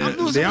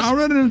 they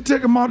already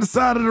took him off the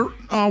side of the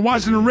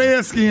Washington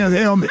Redskins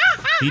helmet.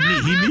 He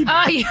need.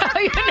 Oh, you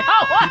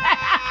know what?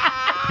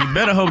 He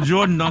better hope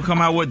Jordan don't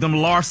come out with them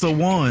Larsa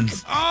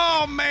ones.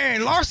 Oh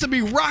man, Larsa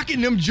be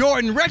rocking them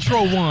Jordan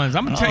retro ones.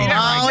 I'm gonna tell you that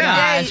right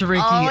now. Gosh,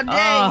 Ricky.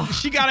 All day.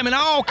 She got him in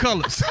all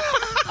colors.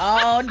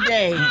 All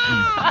day.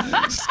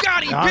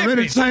 Scottie Pippen. I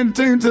already changed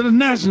the team to the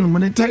National.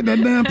 When they take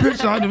that damn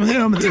picture out of them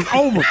helmets, it's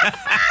over.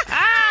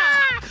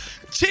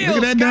 Chill,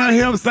 look at that damn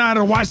helmet side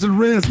of Washington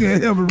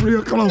Redskins helmet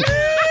real close.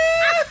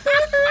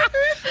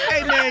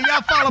 Hey man,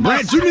 y'all follow my.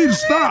 Brett, you need to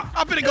stop.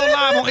 I'm finna go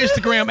live on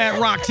Instagram at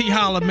Rock T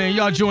Holla, man.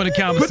 Y'all join the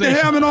conversation. Put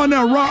the helmet on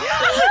there, Rock.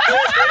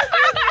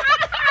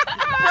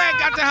 Brad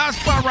got the hot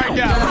spot right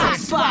now. Hot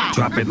spot.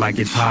 Drop it like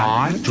it's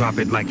hot. Drop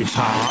it like it's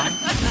hot.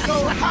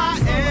 Go hot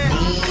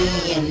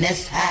and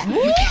that's hot.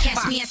 You can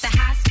catch me at the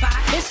hot spot.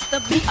 It's the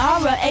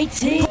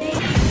BR18.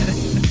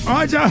 All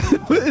right, y'all.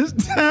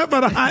 It's time for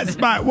the hot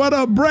spot. What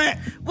up, Brett?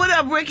 What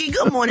up, Ricky?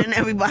 Good morning,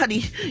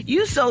 everybody.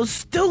 You so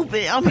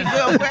stupid. I'm your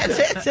girl, Brett.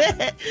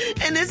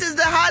 And this is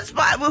the hot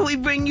spot where we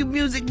bring you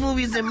music,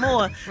 movies, and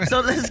more.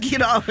 So let's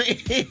get off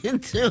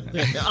into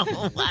it.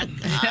 Oh, my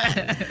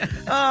God.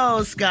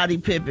 Oh, Scottie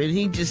Pippen.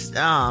 He just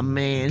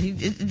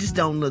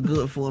don't look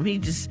good for him.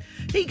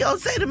 He gonna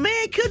say the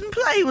man couldn't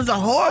play. He was a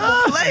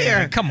horrible player.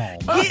 Man, come on.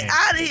 Get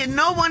out of here.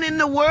 No one in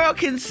the world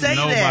can say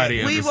Nobody that.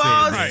 ever We've said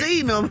all right.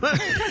 seen him.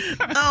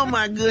 Oh,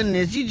 my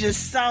goodness. You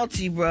just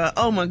salty, bro.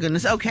 Oh, my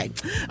goodness. Okay.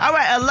 All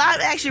right. A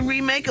live-action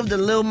remake of The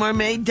Little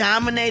Mermaid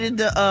dominated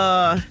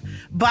the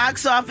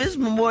box office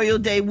Memorial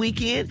Day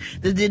weekend.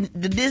 The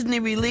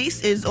Disney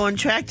release is on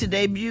track to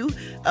debut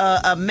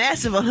a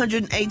massive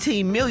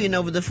 $118 million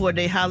over the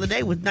 4-day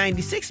holiday, with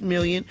 $96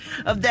 million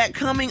of that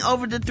coming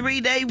over the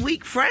 3-day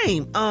week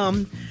frame.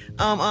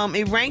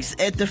 It ranks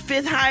at the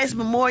 5th highest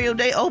Memorial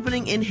Day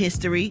opening in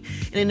history.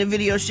 And in the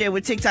video shared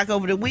with TikTok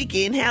over the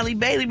weekend, Halle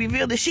Bailey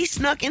revealed that she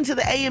snuck into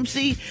the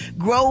AMC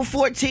Grove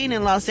 14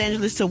 in Los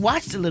Angeles to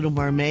watch The Little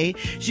Mermaid.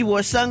 She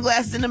wore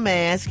sunglasses and a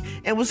mask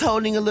and was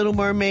holding a Little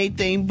Mermaid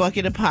themed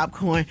bucket of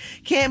popcorn.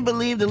 Can't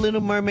believe The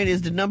Little Mermaid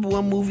is the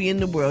 #1 movie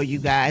in the world, you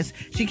guys.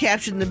 She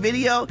captured the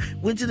video,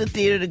 went to the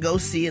theater to go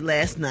see it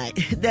last night.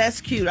 That's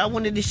cute. I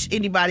wanted to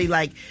anybody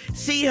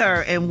see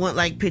her and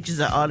want pictures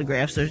or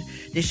autographs, or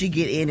did she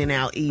get in and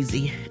out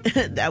easy?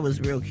 That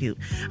was real cute.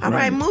 All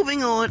right,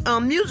 moving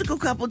on. Musical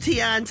couple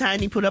T.I. and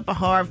Tiny put up a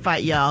hard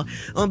fight, y'all,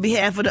 on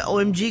behalf of the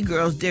OMG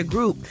Girls, their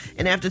group.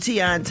 And after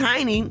T.I. and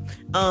Tiny,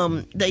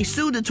 they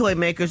sued the toy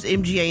makers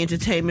MGA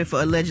Entertainment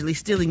for allegedly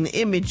stealing the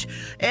image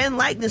and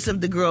likeness of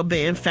the girl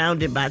band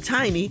founded by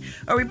Tiny.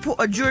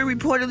 A jury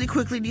reportedly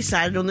quickly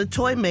decided on the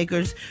toy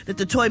makers that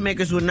the toy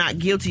makers were not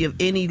guilty of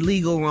any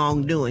legal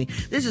wrongdoing.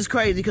 This is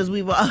crazy because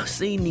we've all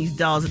seen these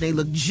dolls and they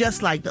look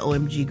just like the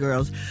OMG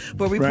Girls.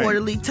 But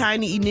reportedly,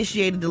 Tiny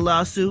initiated the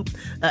lawsuit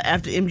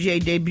after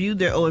MGA debuted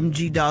their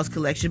OMG Dolls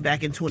collection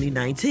back in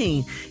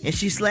 2019. And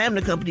she slammed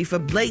the company for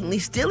blatantly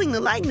stealing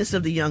the likeness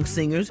of the young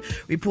singers.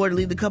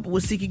 Reportedly, the couple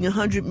was seeking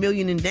 $100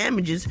 million in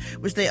damages,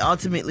 which they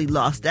ultimately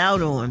lost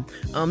out on.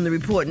 The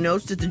report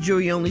notes that the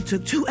jury only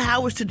took 2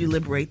 hours to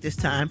deliberate this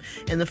time,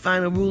 and the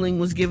final ruling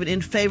was given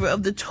in favor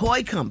of the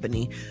toy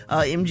company.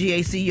 MGA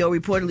CEO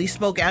reportedly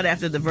spoke out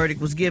after the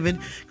verdict was given,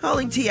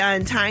 calling T.I.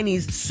 and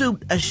Tiny's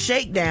suit a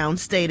shakedown,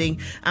 stating,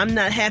 "I'm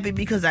not happy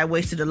because I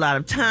wasted a lot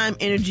of time,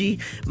 energy,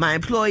 my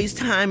employees'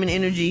 time and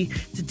energy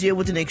to deal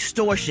with an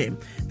extortion.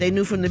 They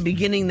knew from the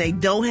beginning they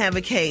don't have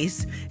a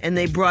case, and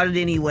they brought it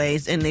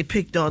anyways, and they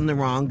picked on the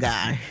wrong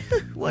guy."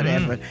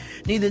 Whatever.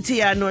 Neither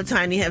T.I. nor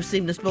Tiny have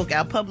seemed to spoke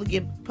out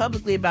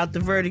publicly about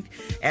the verdict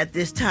at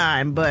this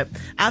time, but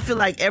I feel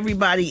like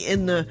everybody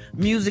in the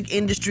music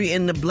industry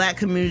and the black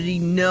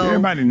community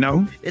Everybody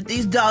know that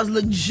these dolls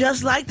look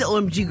just like the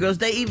OMG Girls.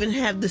 They even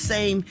have the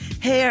same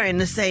hair and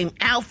the same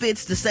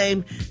outfits, the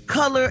same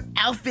color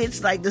outfits,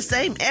 the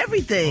same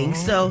everything.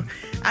 So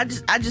I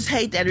just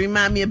hate that. It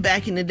reminds me of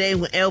back in the day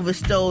when Elvis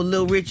stole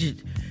Lil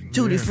Richard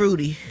Tutti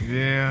Frutti.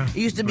 Yeah. It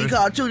used to be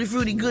called Tutti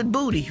Frutti Good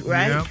Booty,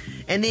 right? Yep.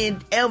 And then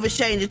Elvis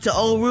changed it to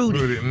Old Rudy.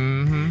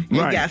 Mm-hmm.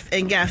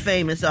 And got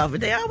famous off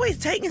it. They always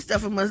taking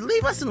stuff from us.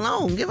 Leave us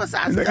alone. Give us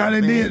our Look stuff, how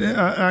they man. did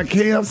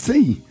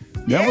KFC.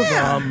 That was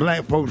a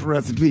black folks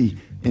recipe.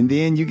 And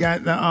then you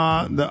got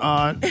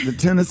the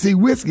Tennessee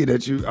whiskey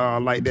that you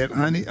like, that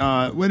honey.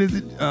 What is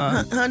it?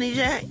 Honey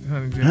Jack.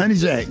 Honey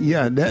Jack.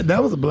 Yeah,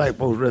 that was a black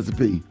folks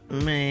recipe.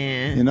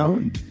 Man. You know,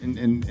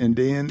 and then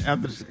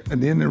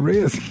then the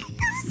Redskins.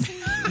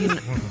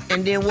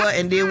 And then what?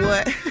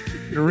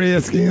 The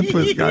Redskins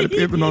put Scottie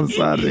Pippen on the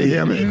side of their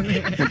helmet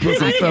and put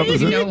some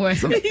feathers in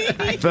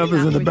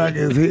the back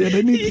of his head.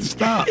 They need to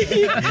stop.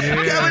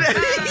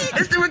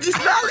 It's the Rickey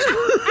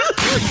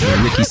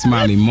Smiley. Rickey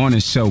Smiley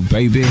Morning Show,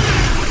 baby.